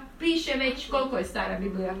Biblija piše već, koliko je stara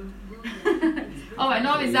Biblija? Ovaj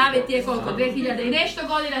Novi Zavjet je koliko? 2000 i nešto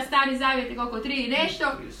godina, Stari Zavjet je koliko? 3 i nešto.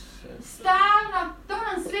 Stalno, to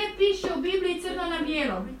nam sve piše u Bibliji crno na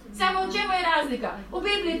bijelo. Samo u čemu je razlika? U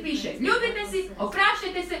Bibliji piše, ljubite si,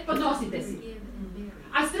 opraštajte se, podnosite si.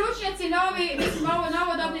 A stručnjaci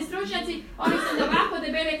novodobni stručnjaci, oni su ovako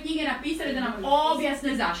debele knjige napisali da nam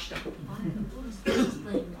objasne zašto.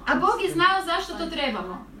 A Bog je znao zašto to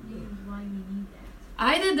trebamo.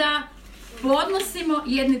 Ajde da podnosimo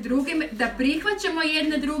jedne drugim, da prihvaćamo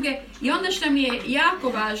jedne druge i onda što mi je jako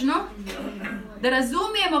važno, da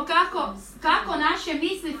razumijemo kako naše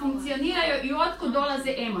misli funkcioniraju i otkud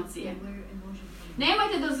dolaze emocije.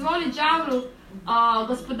 Nemojte dozvoliti đavlu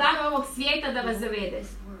gospodaru ovog svijeta da vas zavede.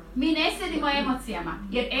 Mi ne slijedimo emocijama,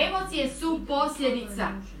 jer emocije su posljedica.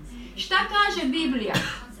 Šta kaže Biblija?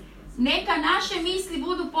 Neka naše misli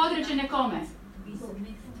budu podređene kome?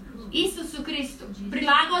 Isusu Kristu.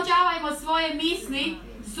 Prilagođavajmo svoje misli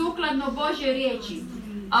sukladno Božjoj riječi.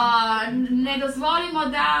 Ne dozvolimo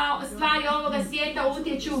da stvari ovoga svijeta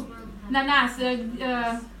utječu na nas.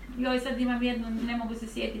 Joj, sad imam jednu, ne mogu se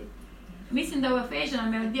sjetiti. Mislim da u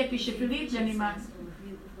Efežanima, gdje piše Filipljanima,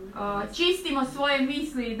 čistimo svoje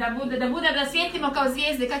misli, da svjetimo kao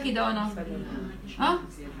zvijezde. Kak ide ono?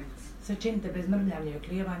 Se činite bez mrmljanja i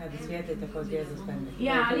oklijevanja, da svijetlite kao zvijezda stane.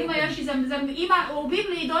 Ja, ali ima još i u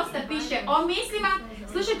Bibliji dosta piše o mislima.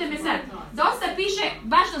 Slušajte me sad, dosta piše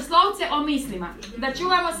baš doslovce o mislima. Da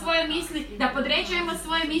čuvamo svoje misli, da podređujemo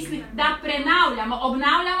svoje misli, da prenavljamo,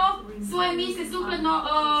 obnavljamo svoje misli sukladno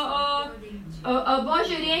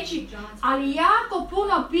Božoj riječi, ali jako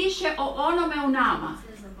puno piše o onome u nama.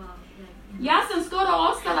 Ja sam skoro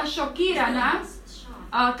ostala šokirana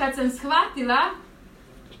kad sam shvatila,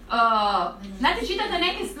 znate, čitate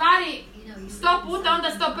neke stvari 100 puta,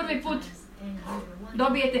 onda 101. put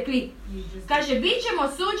dobijete klik. Kaže, bit ćemo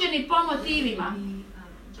suđeni po motivima.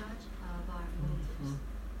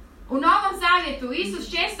 U Novom Zavjetu Isus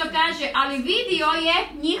često kaže, ali vidio je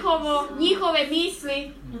njihove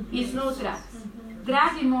misli iznutra.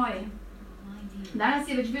 Dragi moji, danas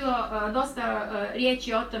je već bilo dosta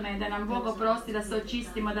riječi o tome da nam Bog oprosti, da se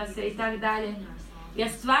očistimo, da se i tak dalje. Ja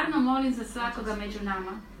stvarno molim za svakoga među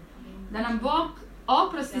nama, da nam Bog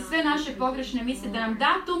oprosti sve naše pogrešne misli, da nam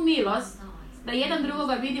da tu milost, da jedan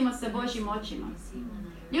drugoga vidimo sa Božjim očima.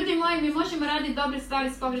 Ljudi moji, mi možemo raditi dobre stvari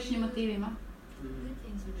s pogrešnim motivima,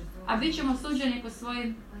 a bit ćemo suđeni po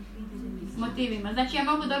svojim motivima. Znači, ja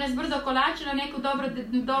mogu donesti brdo kolača na neku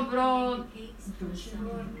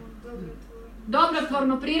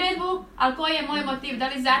dobrotvornu priredbu, ali koji je moj motiv? Da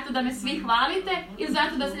li zato da me svi hvalite ili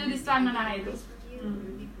zato da se ljudi stvarno najedu?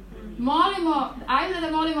 Ajde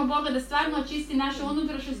da molimo Boga da stvarno očisti našu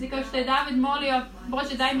unutrašnjost, kao što je David molio,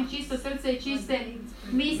 Bože daj mi čisto srce i čiste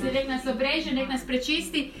misli, nek nas obreže, nek nas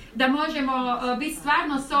prečisti, da možemo biti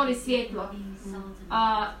stvarno sol i svjetlo.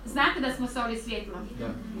 Znate da smo sol i svjetlo?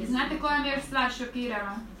 Znate koja mi je još stvar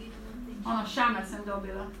šokirala? Šamar sam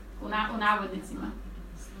dobila u navodnicima.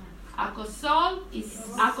 Ako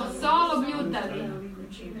sol obljutavi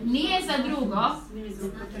nije za drugo,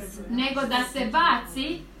 nego da se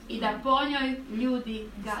baci i da po njoj ljudi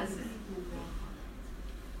gaze.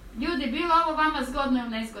 Ljudi, bilo ovo vama zgodno ili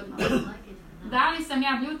nezgodno? Da li sam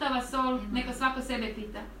ja bljutava sol? Neka svako sebe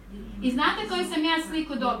pita. I znate koju sam ja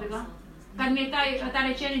sliku dobila? Kad mi je ta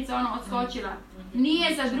rečenica odskočila.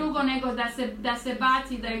 Nije za drugo nego da se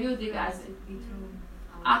baci da je ljudi gaze.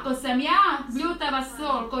 Ako sam ja bljutava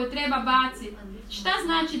sol koju treba baciti, šta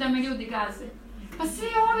znači da me ljudi gaze? Pa svi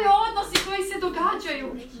ovi odnosi koji se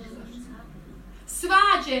događaju.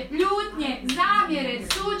 Svađe, ljutnje, zamjere,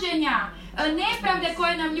 suđenja, nepravde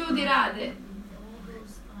koje nam ljudi rade.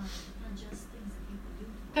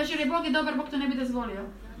 Kaže li Bog je dobar, Bog to ne bi dozvolio?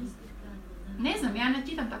 Ne znam, ja ne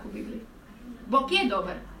čitam tako u Bibliji. Bog je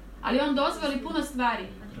dobar, ali on dozvoli puno stvari.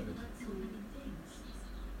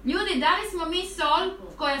 Ljudi, da li smo mi sol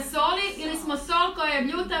koja soli ili smo sol koja je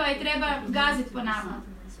bljutava i treba gaziti po nama?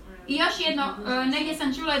 I još jedno, negdje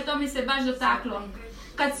sam čula i to mi se baš dotaklo.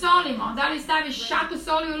 Kad solimo, da li staviš šaku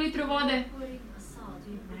soli u litru vode?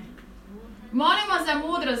 Molimo za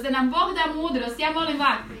mudrost, da nam Bog da mudrost. Ja molim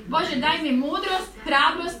vas, Bože daj mi mudrost,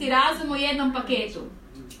 hrabrost i razum u jednom paketu.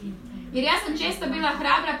 Jer ja sam često bila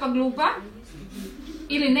hrabra pa glupa,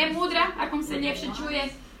 ili ne mudra, ako mi se ljepše čuje.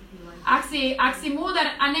 Ak si mudar,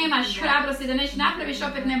 a nemaš hrabrosti da nešto napraviš,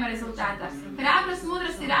 opet nema rezultata. Hrabrost,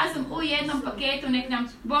 mudrost i razum u jednom paketu, nek nam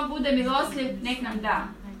Bog bude milostljiv, nek nam da.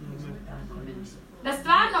 Da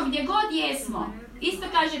stvarno, gdje god jesmo, isto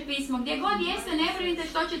kaže pismo, gdje god jeste, ne brinite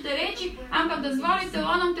što ćete reći, ampak dozvolite u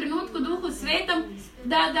onom trenutku Duhu Svetom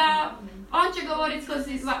da on će govoriti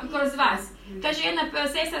kroz vas. Kaže jedna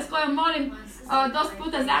sestra s kojom molim, dosta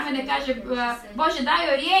puta za mene, kaže, Bože daj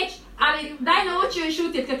joj riječ, ali daj nauči joj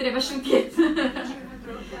šutjet kad treba šutjet.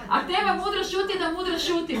 A treba mudro šutjet, da mudro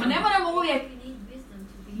šutimo. Ne moramo uvijek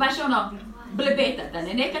baš blebetat,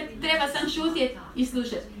 ne? Nekad treba sam šutjet i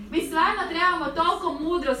slušat. Mi stvarno trebamo toliko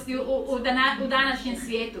mudrosti u današnjem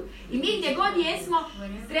svijetu. I mi gdje god jesmo,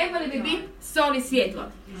 trebali bi biti sol i svjetlo.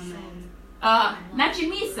 Znači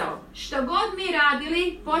misao, što god mi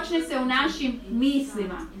radili, počne se u našim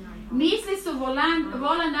mislima. Misli su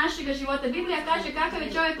volan našega života. Biblija kaže kakav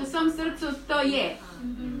je čovjek u svom srcu, to je.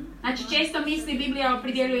 Znači često misli Biblija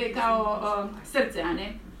opredjeljuje kao srce, a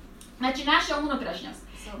ne? Znači naša unutrašnjost.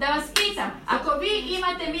 Da vas pitam, ako vi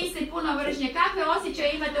imate misli puno mržnje, kakve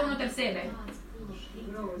osjećaje imate unutar sebe?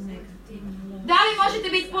 Da li možete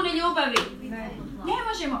biti puni ljubavi? Ne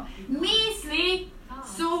možemo. Misli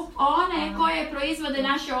su one koje proizvode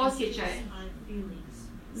naše osjećaje.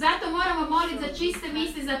 Zato moramo moliti za čiste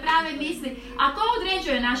misli, za prave misli. A ko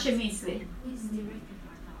određuje naše misli?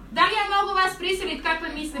 Da li ja mogu vas prisiliti kakve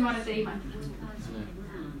misli morate imati?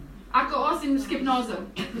 Ako osim s hipnozom.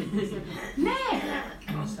 Ne!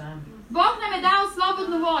 Bog nam je dao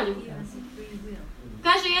slobodnu volju.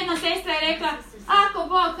 Kaže jedna sestra je rekla, ako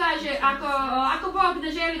Bog kaže, ako Bog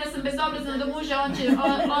ne želi da sam bezobrazna do muža, on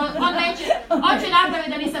će napraviti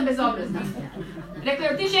da nisam bezobrazna.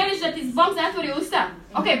 Rekao, ti želiš da ti Bog zatvori usta?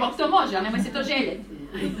 Ok, Bog to može, ali nemoj se to željeti.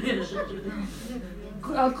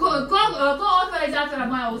 Ko otvara i zatvara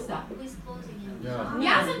moja usta?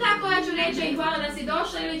 Ja sam ta koja ću reći im hvala da si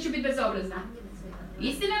došla ili ću biti bezobrazna.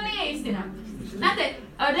 Istina ili nije istina? Znate,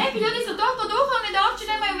 neki ljudi su toliko duhovni da uopće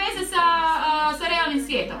nemaju veze sa realnim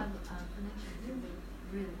svijetom.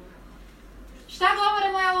 Šta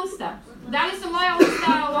govore moja usta? Da li su moja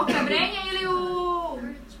usta u ohrabrenje ili u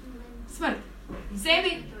smrt?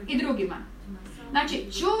 Sebi i drugima. Znači,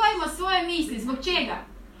 čuvajmo svoje misli. Zbog čega?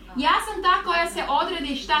 Ja sam ta koja se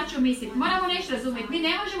odredi šta ću misliti. Moramo nešto razumjeti. Mi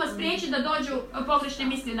ne možemo spriječiti da dođu pogrešne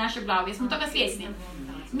misli u naše glavu. Jesmo toga svjesni?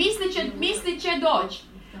 Misli će doći.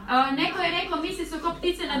 Neko je rekao, misli su kao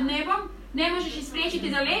ptice nad nebom. Ne možeš ih spriječiti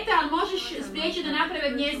da lete, ali možeš spriječiti da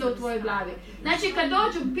naprave gnjezdo u tvojoj glavi. Znači, kad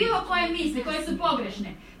dođu bilo koje misli koje su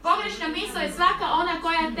pogrešne. Pogrešna misao je svaka ona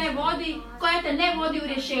koja te ne vodi u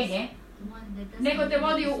rješenje, nego te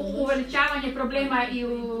vodi u uveličavanje problema i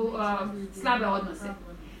u slabe odnose.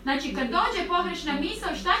 Znači, kad dođe pogrešna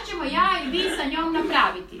misao, šta ćemo ja i vi sa njom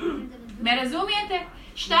napraviti? Me razumijete?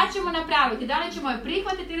 Šta ćemo napraviti? Da li ćemo je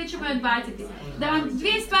prihvatiti ili ćemo je odbaciti? Da vam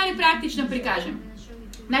dvije stvari praktično prikažem.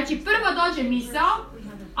 Znači, prvo dođe misao,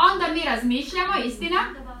 onda mi razmišljamo, istina.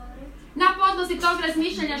 Na podlozi tog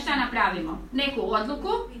razmišljanja šta napravimo? Neku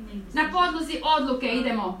odluku. Na podlozi odluke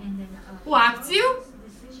idemo u akciju.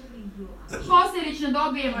 Posljedično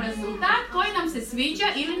dobijemo rezultat koji nam se sviđa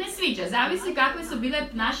ili ne sviđa. Zavisi kakve su bile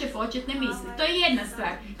naše početne misli. To je jedna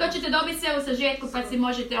stvar. To ćete dobiti sve u sažetku pa si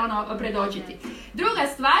možete predočiti. Druga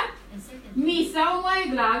stvar, misao u mojoj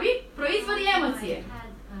glavi proizvodi emocije.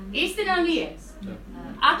 Istina ili nije?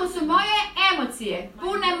 Ako su moje emocije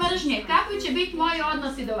pune mržnje, kakvi će biti moji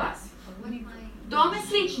odnosi do vas? Tome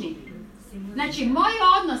slični. Znači, moji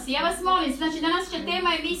odnosi, ja vas molim, znači danas će tema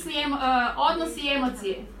emisli odnosi i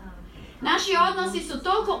emocije. Naši odnosi su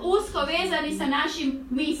toliko usko vezani sa našim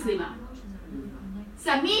mislima.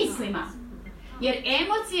 Sa mislima. Jer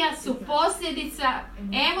emocije su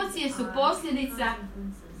posljedica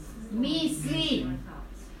misli.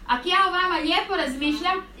 Ako ja o vama lijepo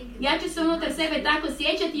razmišljam, ja ću se unutar sebe tako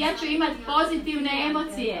sjećati, ja ću imati pozitivne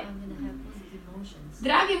emocije.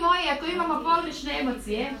 Dragi moji, ako imamo pogrešne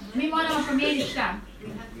emocije, mi moramo promijeniti šta?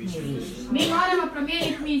 Mi moramo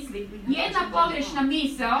promijeniti misli. Jedna pogrešna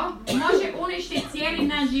misao može uništiti cijeli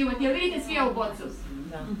naš život. Jel vidite svi ovu bocu?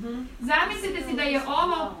 Zamislite si da je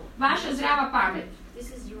ovo vaša zdrava pamet.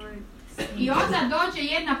 I onda dođe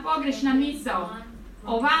jedna pogrešna misao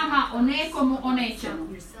o vama, o nekomu, o nečemu.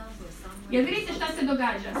 Jel vidite šta se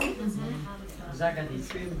događa?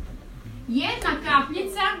 Jedna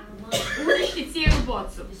kapljica uništi cijelu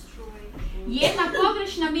bocu. Jedna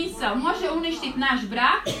pogrešna misao može uništiti naš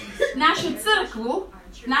brak, našu crkvu,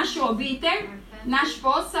 našu obitelj, naš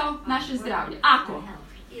posao, naše zdravlje. Ako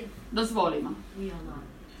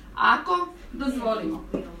dozvolimo.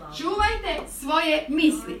 Čuvajte svoje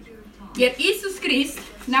misli. Jer Isus Krist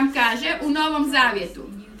nam kaže u Novom Zavjetu: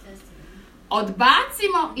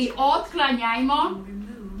 odbacimo i otklanjajmo.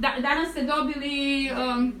 Danas ste dobili...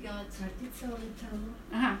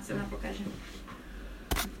 sad vam pokažem.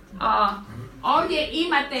 Ovdje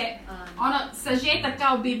imate sažetak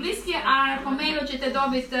kao biblijski, a po mailu ćete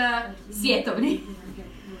dobiti svjetovni.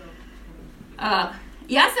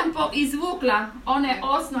 Ja sam izvukla one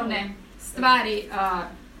osnovne stvari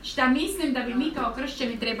šta mislim da bi mi kao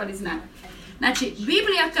kršćani trebali znati. Znači,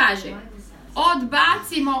 Biblija kaže: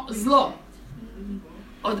 odbacimo zlo,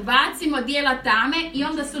 odbacimo djela tame, i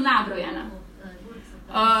onda su nabrojana.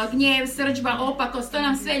 Gnjev, srdžba, opakost, to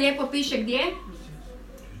nam sve lijepo piše gdje?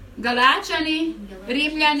 Galačani,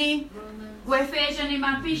 Rimljani, u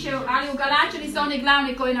Efežanima piše, ali u Galačani su oni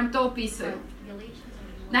glavni koji nam to opisuju.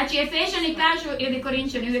 Znači, Efežani kažu, ili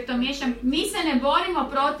Korinčani, uvijek to miješam, mi se ne borimo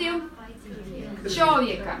protiv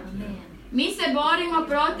čovjeka. Mi se borimo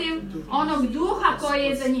protiv onog duha koji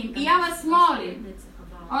je za njim. I ja vas molim,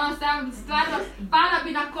 stvarno, pala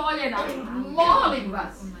bi na koljena, molim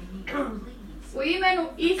vas, u imenu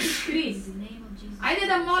Isus Krist. Ajde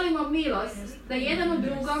da molimo milost, da jedan u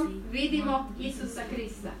drugom vidimo Isusa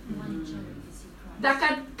Krista. Da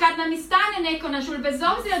kad nam istane neko na žulj, bez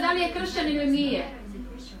obzira da li je kršćanin ili nije,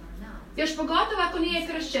 još pogotovo ako nije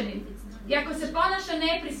kršćanin, i ako se ponaša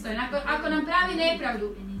nepristojno, ako nam pravi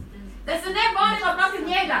nepravdu, da se ne borimo protiv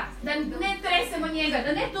njega, da ne tresemo njega,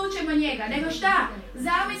 da ne tučemo njega, nego šta?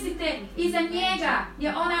 Zamislite, iza njega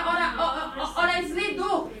je onaj zli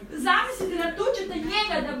duh. Zamislite da tučete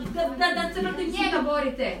njega, da se protiv njega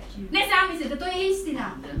borite. Ne zamislite, to je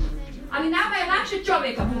istina. Ali nama je lakše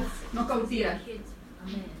čovjeka nokautirati.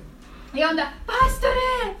 I onda,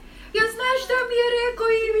 pastore, ja znaš šta mi je rekao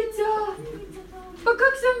Ivica? Pa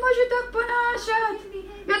kako se može tako ponašati?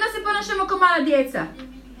 I onda se ponašamo kao mala djeca.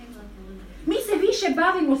 Mi se više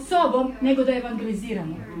bavimo sobom nego da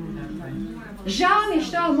evangeliziramo. Žao mi je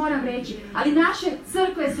što ovo moram reći, ali naše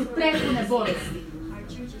crkve su prepune bolesti.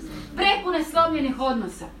 Prepune slomljenih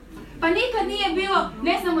odnosa. Pa nikad nije bilo,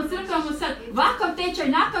 ne znam, u crkvama sad, vakav tečaj,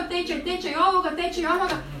 nakav tečaj, tečaj ovoga, tečaj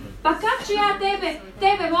onoga. Pa kak ću ja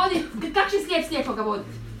tebe voditi, kak će slijep slijepoga voditi?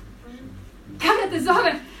 Kada te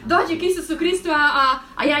zovem, dođi k Isusu Kristu,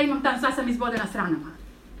 a ja imam tam, sva sam izbodena s ranama.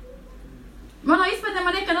 Ono,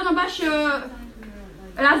 ispadnemo nekad baš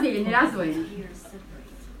razdijeljeni, razdvojeni.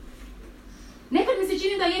 Nekad mi se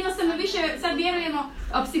čini da jednostavno više sad vjerujemo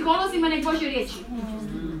psiholozima nego Božoj riječi.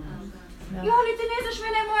 Ali ti ne znaš,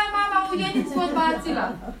 mene je moja mama u jednicu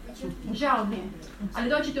odbacila. Žao mi je. Ali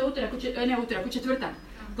dođite u četvrtak.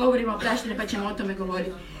 Govorimo o praštini pa ćemo o tome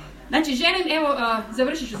govoriti. Znači, želim, evo,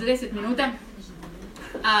 završit ću za 10 minuta.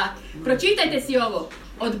 Pročitajte si ovo.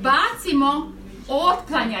 Odbacimo,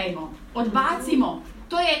 otklanjajmo. Odbacimo.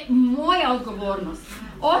 To je moja odgovornost.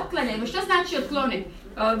 Otklanjajmo. Što znači otkloniti?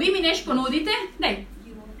 Vi mi nešto ponudite? Ne.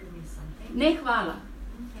 Ne hvala.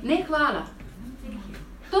 Ne hvala.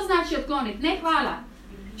 To znači otkloniti. Ne hvala.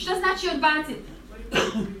 Što znači odbaciti?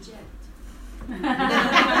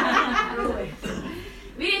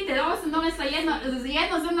 Vidite, ovo sam donesla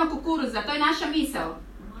jedno zrno kukuruza. To je naša misao.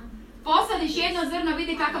 Posadiš jedno zrno,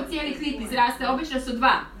 vidi kakav cijeli hlip izraste. Obično su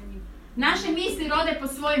 2. Naše misli rode po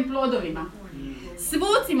svojim plodovima.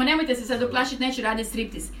 Svucimo, nemojte se sad uplašiti, neću raditi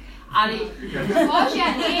striptiz. Ali Božja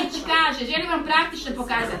riječ kaže, želim vam praktično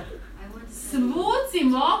pokazati.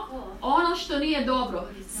 Svucimo ono što nije dobro.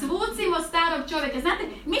 Svucimo starog čovjeka. Znate,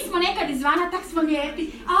 mi smo nekad izvana, tak smo lijepi.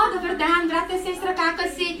 Dobar dan, brate, sestra, kako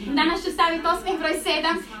si? Danas ću staviti osmijeh broj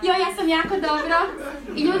 7. Ja sam jako dobro.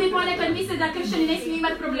 I ljudi ponekad misle da kršćani ne smiju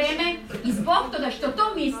imati probleme. I zbog toga što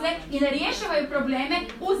to misle i ne rješavaju probleme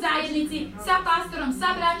u zajednici, sa pastorom, sa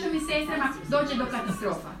braćom i sestrama, dođe do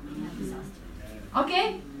katastrofa. Ok?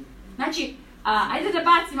 Znači, ajde da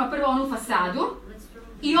bacimo prvo onu fasadu.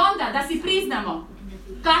 I onda da si priznamo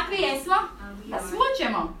kakvi jesmo, da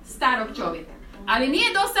svučemo starog čovjeka. Ali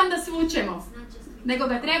nije dosta da svučemo, nego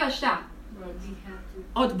ga treba šta?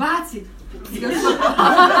 Odbaciti. To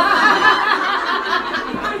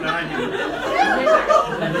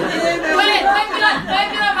je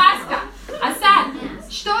bila maska. A sad,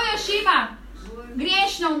 što još ima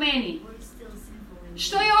griješno u meni?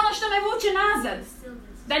 Što je ono što me vuče nazad?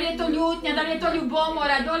 Da li je to ljutnja, da li je to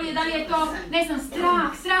ljubomora, da li je to, ne znam,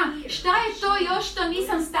 strah, sram. Šta je to još što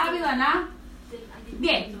nisam stavila na...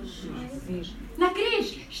 Gdje? Na križ.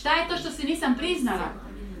 Šta je to što se nisam priznala?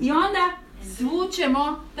 I onda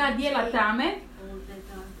svučemo ta dijela tame,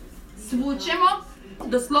 svučemo,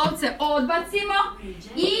 doslovce odbacimo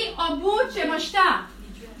i obučemo šta?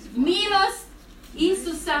 Milost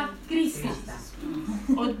Isusa Krista.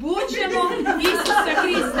 Odbučemo Isusa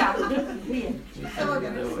Krista.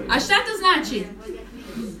 A šta to znači?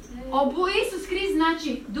 Isus Krist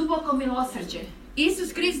znači duboko milosrđe.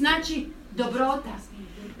 Isus Krist znači dobrota.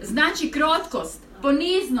 Znači krotkost,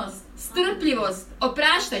 poniznost, strpljivost,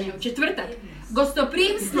 opraštanje u četvrtak,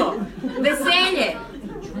 gostoprimstvo, veselje,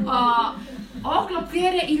 oklop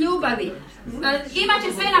vjere i ljubavi.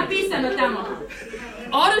 Imaće sve napisano tamo.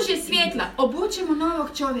 Oružje svjetla. Obučemo novog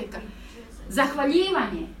čovjeka.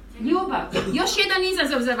 Zahvaljivanje, ljubav. Još jedan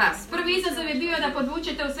izazov za vas. Prvi izazov je bio da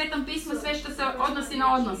podvučete u Svetom pismu sve što se odnosi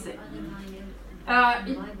na odnose.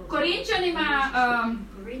 Korinčanima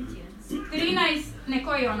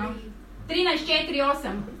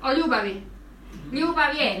 13:4:8 o ljubavi.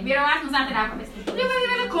 Ljubav je, vjerovatno znate napamet. Ljubav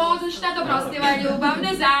je velikodušna, dobrostiva je ljubav,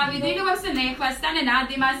 ne zavidi, ljubav se ne hvasta, ne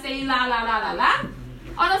nadima se i la.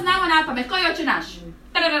 Ono znamo napamet. Koji hoće naš?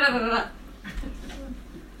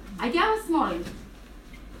 Ajde, ja vas molim,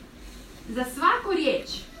 za svaku riječ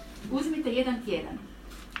uzmite jedan tjedan.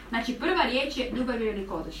 Znači, prva riječ je ljubav je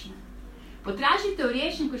velikodušna. Potražite u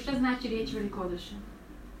rječniku šta znači riječ velikodušna.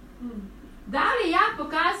 Da li ja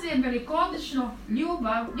pokazujem velikodušnu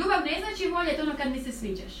ljubav? Ljubav ne znači voljeti ono kad mi se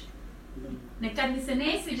sviđaš. Ne, kad mi se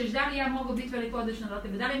ne sviđaš, da li ja mogu biti velikodušna do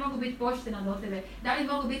tebe? Da li mogu biti poštena do tebe? Da li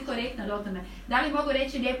mogu biti korektna do tebe? Da li mogu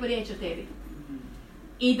reći lijepu riječ o tebi?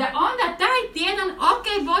 I da onda taj tjedan,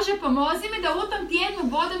 ok, Bože pomozi mi da u tom tjednu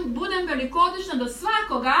budem velikodušna do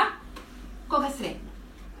svakoga koga sretnem.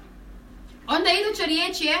 Onda iduća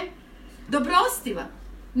riječ je dobrostiva,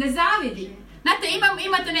 ne zavidi. Znate,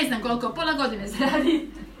 imate ne znam koliko, pola godine zaradi.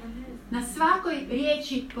 Na svakoj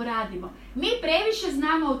riječi poradimo. Mi previše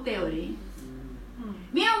znamo u teoriji.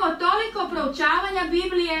 Mi imamo toliko proučavanja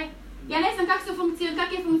Biblije. Ja ne znam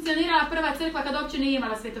kako je funkcionirala prva crkva kad uopće nije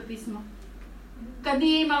imala Sveto pismo. Kad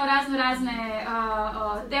nije imala razne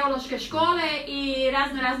teološke škole i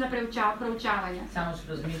razna proučavanja. Samo su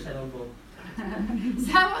razmišljali o Bogu.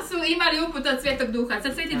 Samo su imali uput od Svetog Duha.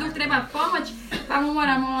 Sad Sveti Duh treba pomoć, pa mu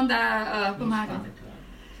moramo onda pomagati.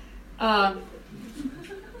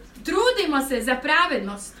 Trudimo se za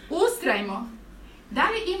pravednost, ustrajmo. Da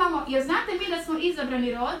li imamo, jer znate mi da smo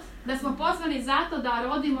izabrani rod, da smo pozvani zato da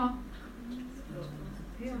rodimo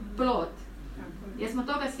plod. Jer smo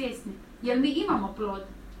toga svjesni. Jer mi imamo plod.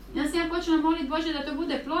 I onda se ja počela moliti Bože da to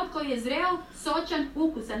bude plod koji je zreo, sočan,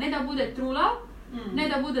 ukusan. Ne da bude trulav, ne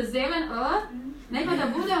da bude zelen, nego da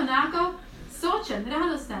bude onako sočan,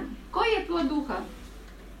 radostan. Koji je plod duha?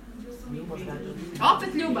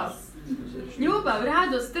 Opet ljubav. Ljubav,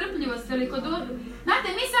 radost, strpljivost, velikodušnost. Znate,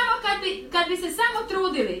 mi samo kad bi se samo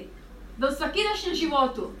trudili da u svakidašnjem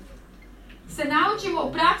životu se naučimo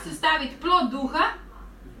u praksu staviti plod duha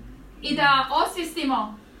i da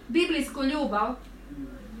osvijestimo biblijsku ljubav,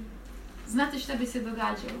 znate šta bi se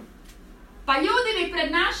događalo? Pa ljudi bi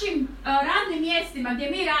pred našim radnim mjestima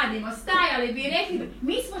gdje mi radimo stajali bi i rekli,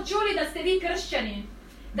 mi smo čuli da ste vi kršćani,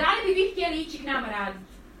 da li bi vi htjeli ići k nama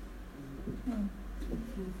raditi?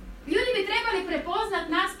 Ljudi bi trebali prepoznat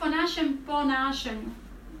nas po našem ponašanju.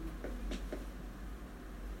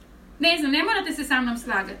 Ne znam, ne morate se sa mnom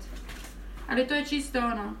slagati, ali to je čisto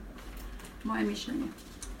moje mišljenje.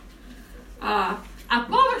 A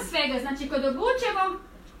povrh svega, znači kad obučemo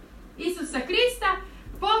Isusa Krista,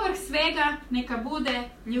 povrh svega neka bude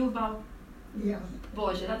ljubav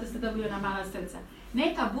Bože. Zato ste dobili ona mala srca.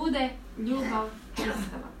 Neka bude ljubav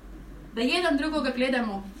Kristova. Da jedan drugoga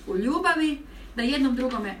gledamo u ljubavi, da jednom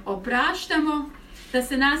drugome opraštamo, da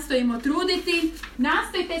se nastojimo truditi.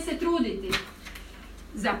 Nastojte se truditi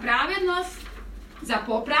za pravednost, za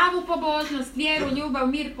pravu pobožnost, vjeru, ljubav,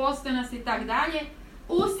 mir, postojnost i tak dalje.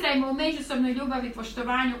 Ustrajmo u međusobnoj ljubavi,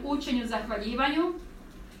 poštovanju, učenju, zahvaljivanju.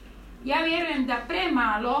 Ja vjerujem da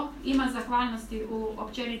premalo ima zahvalnosti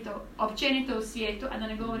općenito u svijetu, a da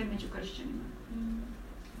ne govorim među kršćanima.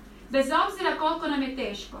 Bez obzira koliko nam je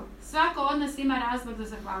teško, svako od nas ima razlog za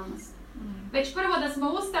zahvalnost. Već prvo da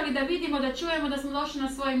smo ustali, da vidimo, da čujemo da smo došli na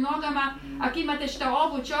svojim nogama. Ako imate šta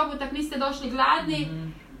obući, tak niste došli gladni.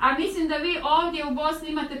 A mislim da vi ovdje u Bosni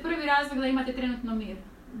imate prvi razlog da imate trenutno mir.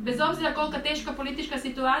 Bez obzira kolika teška politička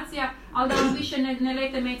situacija, ali da vam više ne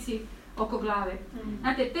lete meci oko glave.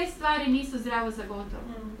 Znate, te stvari nisu zdravo za gotovo.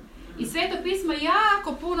 I Sveto pismo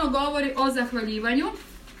jako puno govori o zahvaljivanju.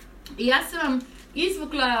 I ja sam vam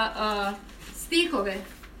izvukla stihove.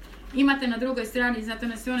 Imate na drugoj strani, zato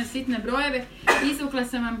na sve one sitne brojeve. Izvukla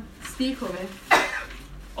sam vam stihove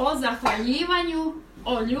o zahvaljivanju,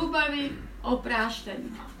 o ljubavi, o praštanju.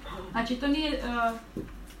 Znači, to nije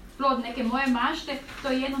plod neke moje mašte, to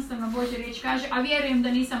jednostavno Božja riječ kaže, a vjerujem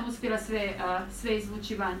da nisam uspjela sve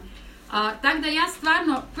izvući van. Tako da ja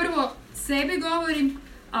stvarno prvo sebi govorim,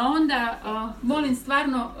 a onda molim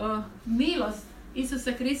stvarno milost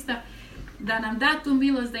Isusa Krista da nam da tu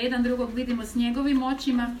milost, da jedan drugog vidimo s njegovim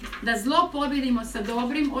očima, da zlo pobjedimo sa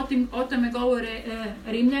dobrim, o tome govore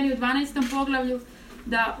Rimljani u 12. poglavlju,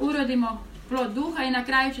 da urodimo plod duha i na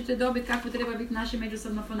kraju ćete dobiti kako treba biti naše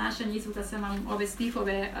međusobno ponašanje. Izvukla sam vam ove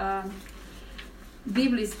stihove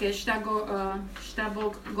biblijske, šta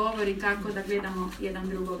Bog govori, kako da gledamo jedan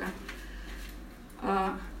drugoga.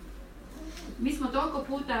 Mi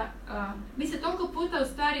se toliko puta u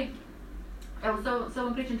stvari, evo s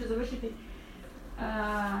ovom pričom ću završiti,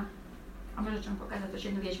 a možda ću vam pokazati još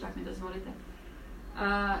jednu riječ, pak mi dozvolite.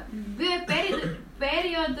 Bio je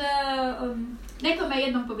period, neko me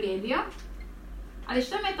jednom povrijedio, ali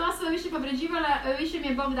što me to osoba više povređivala, više mi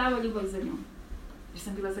je Bog dao ljubav za nju. Jer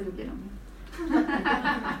sam bila zaljubljena.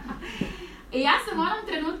 I ja sam u onom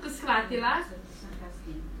trenutku shvatila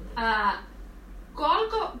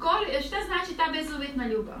šta znači ta bezuvjetna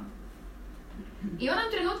ljubav. I u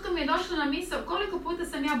onom trenutku mi je došlo na misao koliko puta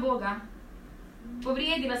sam ja Boga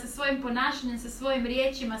povrijedila sa svojim ponašanjem, sa svojim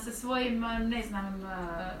riječima, sa svojim,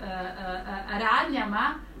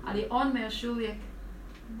 radnjama, ali on me još uvijek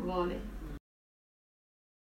voli.